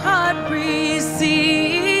your heart,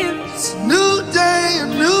 receive. It's a new day, a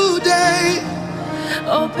new day.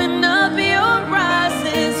 Open up your eyes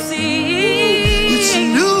and see. It's a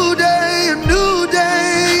new day, a new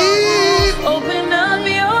day. Open up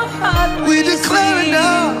your heart, We declare it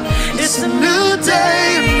now. It's a new day,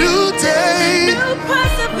 a new day. new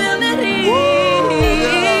possibilities. Whoa,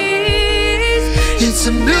 yeah. It's a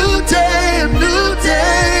new day, a new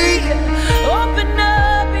day. Open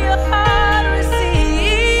up your heart,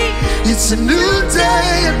 receive. It's a new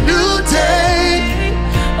day, a new day.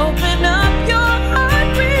 Open up your heart,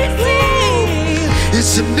 receive.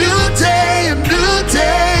 It's a new day, a new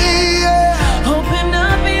day. Yeah. Open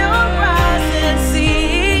up your eyes and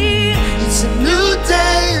see. It's a new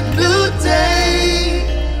day, a new day.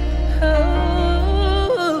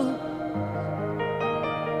 Oh.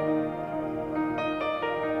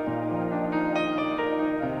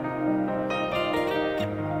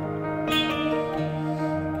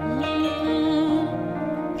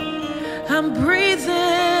 I'm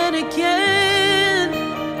breathing again.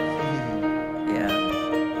 Yeah.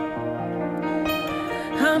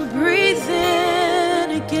 I'm breathing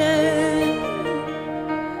again.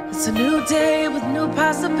 It's a new day with new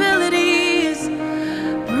possibilities.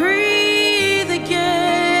 Breathe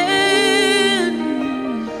again.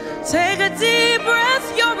 Take a deep breath.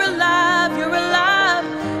 You're alive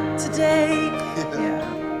today. Yeah.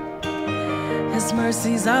 His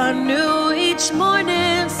mercies are new each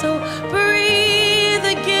morning, so breathe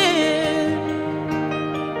again.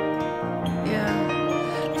 Yeah.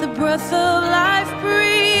 The breath of life,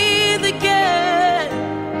 breathe again.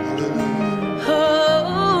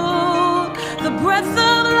 Oh, the breath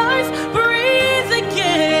of life, breathe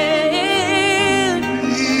again.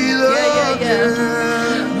 Breathe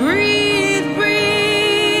again. Breathe,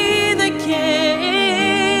 breathe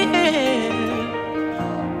again.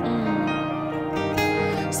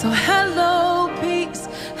 So hello peace,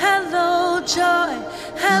 hello joy,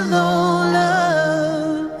 hello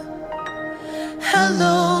love,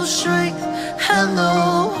 hello strength,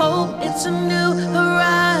 hello hope. It's a new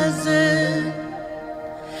horizon.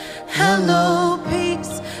 Hello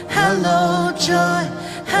peace, hello joy,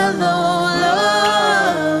 hello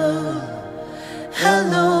love,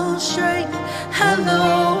 hello strength, hello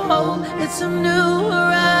hope. It's a new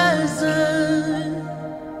horizon.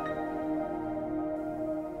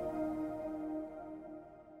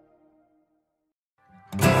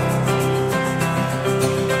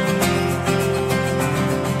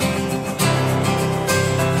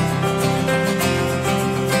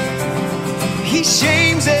 He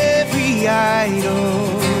shames every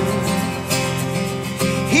idol.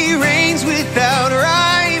 He reigns without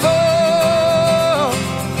rival.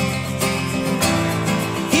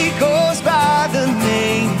 He goes by the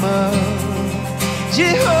name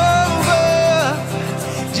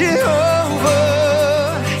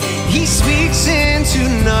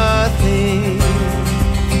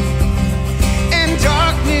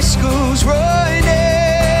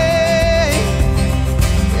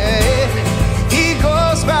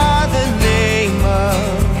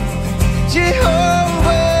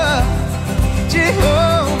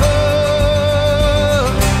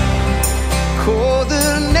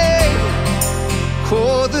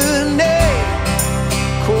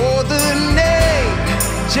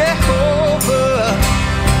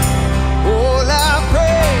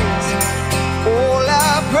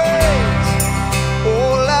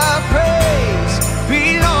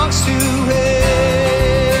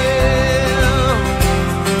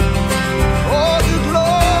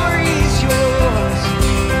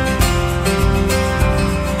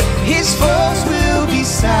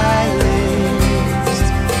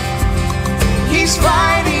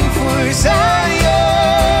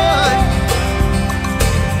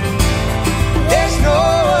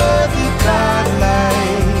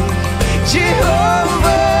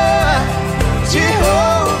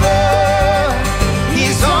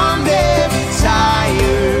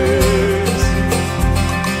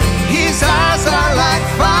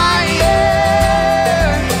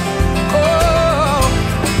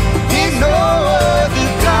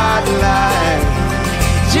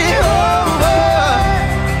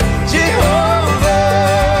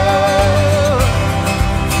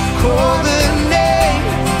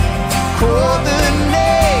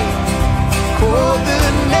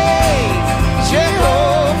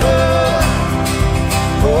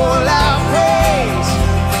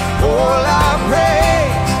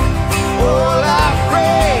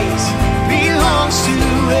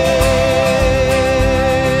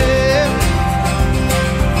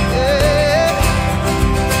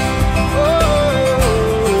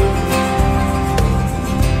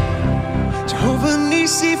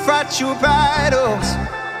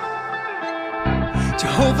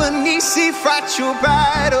Jehovah Nissi, fight your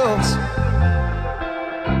battles.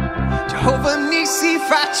 Jehovah Nissi,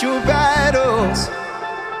 fight your battles.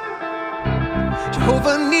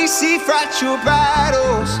 Jehovah Nissi, fight your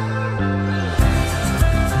battles.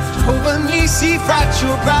 Jehovah Nissi, fight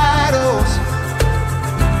your battles.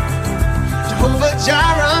 Jehovah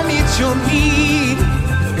Jireh, meet your need.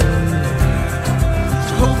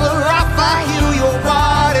 Jehovah Rapha, heal your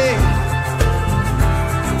body.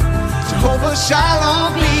 Jehovah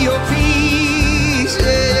Shalom, be your peace.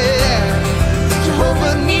 Yeah.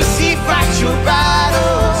 Jehovah Nissi, fight your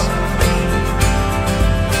battles.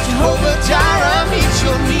 Jehovah Jireh, meet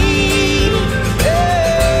your need.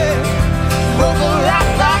 Yeah. Jehovah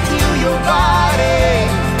Rapha, heal your body.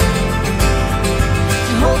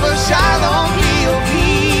 Jehovah Shalom, be your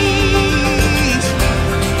peace.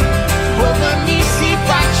 Jehovah Nissi,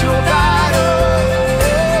 fight your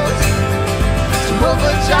battles.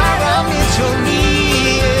 Jehovah Jireh, meet your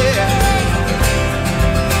need.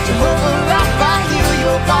 Jehovah Rapha, heal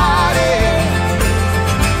your body.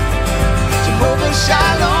 Jehovah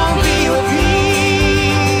Shalom, be your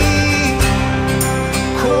peace.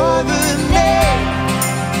 Call the name,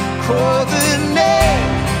 call the name,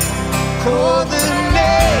 call the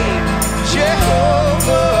name,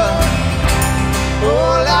 Jehovah.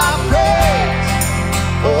 All our praise,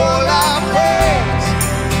 all our praise,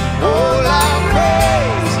 all our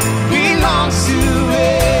praise belongs to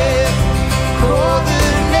Him. Call the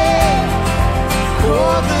name,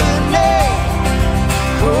 call the name,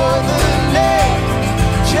 call the name,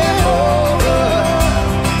 Jehovah.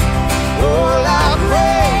 All our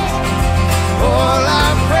praise, all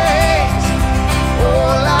our praise,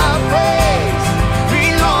 all our praise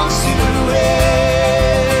belongs to Him.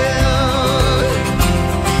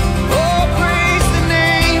 Oh, praise the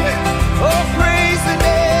name, oh, praise the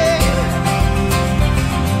name.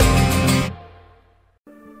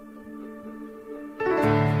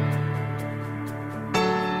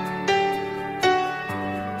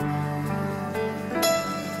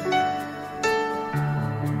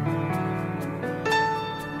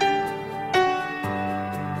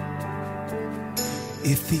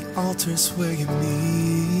 If the altar's where you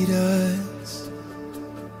meet us,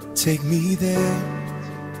 take me there,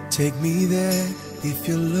 take me there. If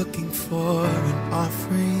you're looking for an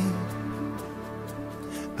offering,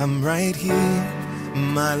 I'm right here,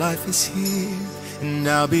 my life is here, and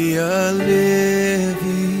I'll be a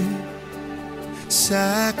living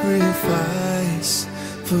sacrifice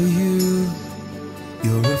for you.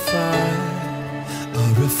 You're a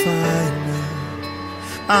refiner.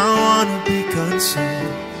 I wanna be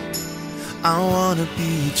consumed, I wanna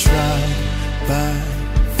be tried by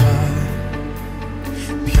fire,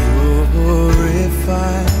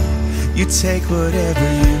 purified. You take whatever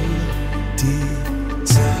you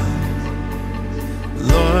desire.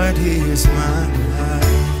 Lord, here's my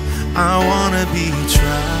life. I wanna be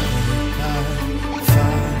tried by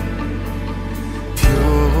fire,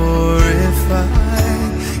 purified.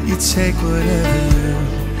 You take whatever you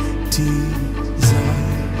desire.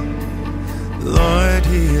 Lord,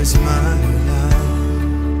 here's my life.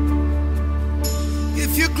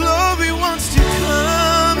 If your glory wants to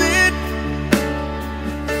come in,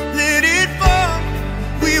 let it fall.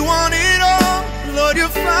 We want it all. Lord, your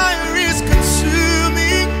fire is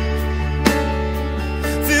consuming.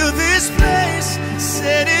 Fill this place,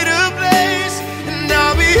 set it ablaze, and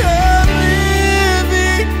I'll be a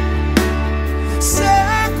living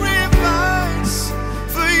sacrifice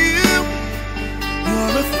for you.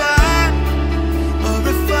 You're a fire.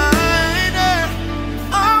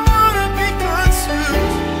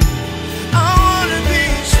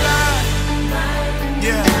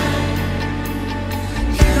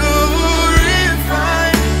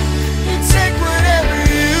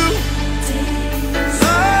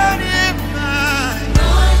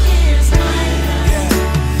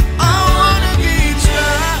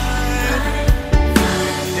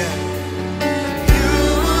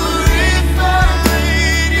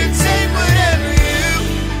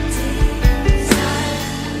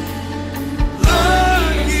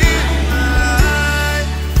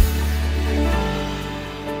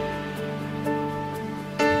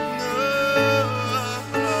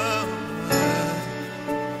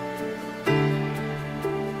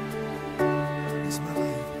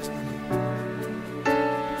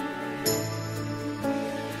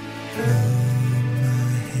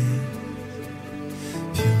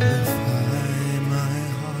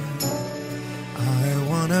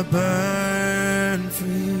 Burn for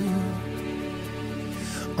you,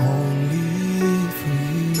 only for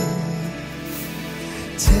you.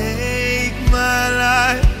 Take my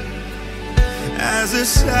life as a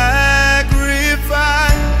sacrifice.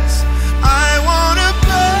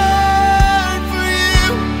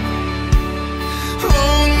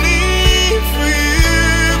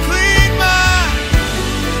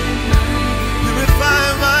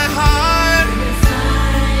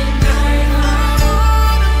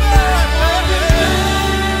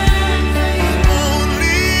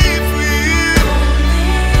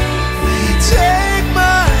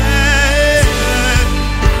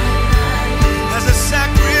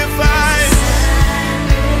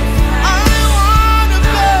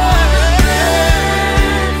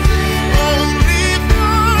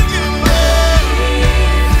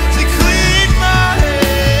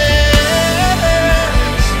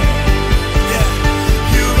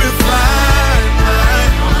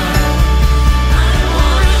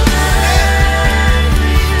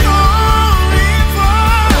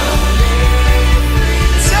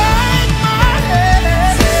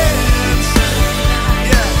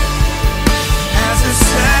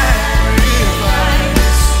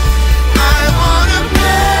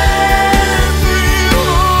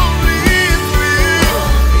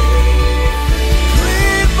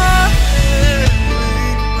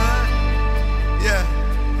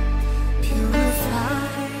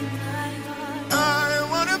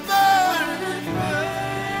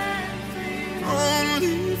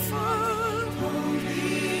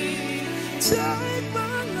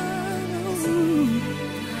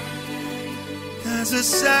 as a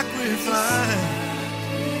sacrifice.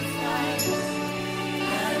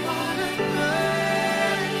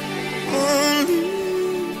 Only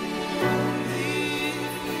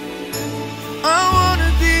I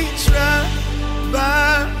wanna be tried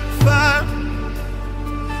by fire,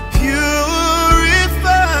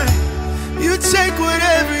 purified. You take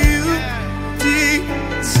whatever you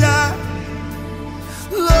desire.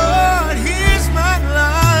 Lord, here's my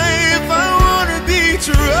life. I wanna be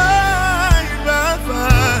tried by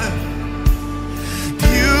fire,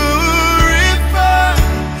 purified.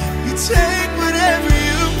 You take whatever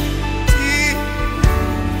you desire.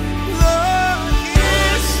 Lord,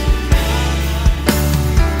 here's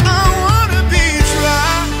I wanna be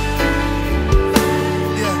tried.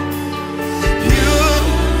 Yeah,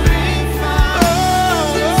 purified.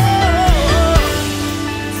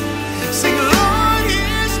 Sing, Lord,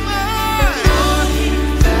 here's mine.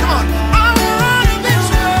 Come on, I wanna be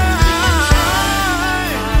tried.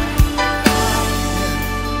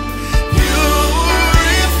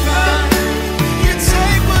 Purified. You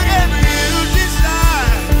take whatever you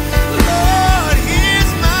desire. Lord,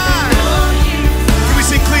 here's mine. Can we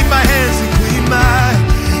sing, clean my hands and clean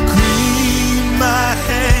my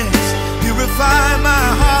hands, purify my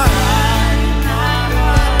heart.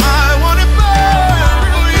 I wanna burn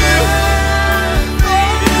for you.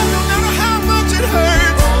 No matter how much it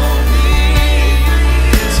hurts.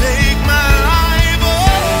 Take my life,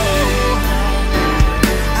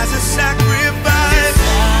 as a sacrifice.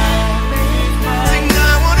 Sing,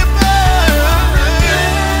 I wanna burn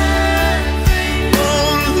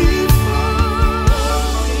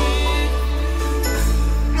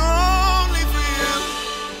only for you.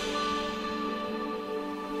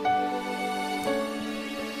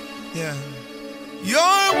 Yeah.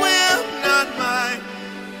 Your will, not mine.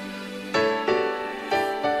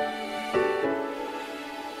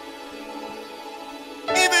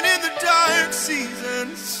 Even in the dark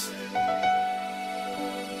seasons.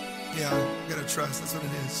 Yeah, gotta trust, that's what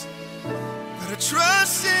it is. Gotta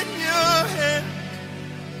trust in your hand.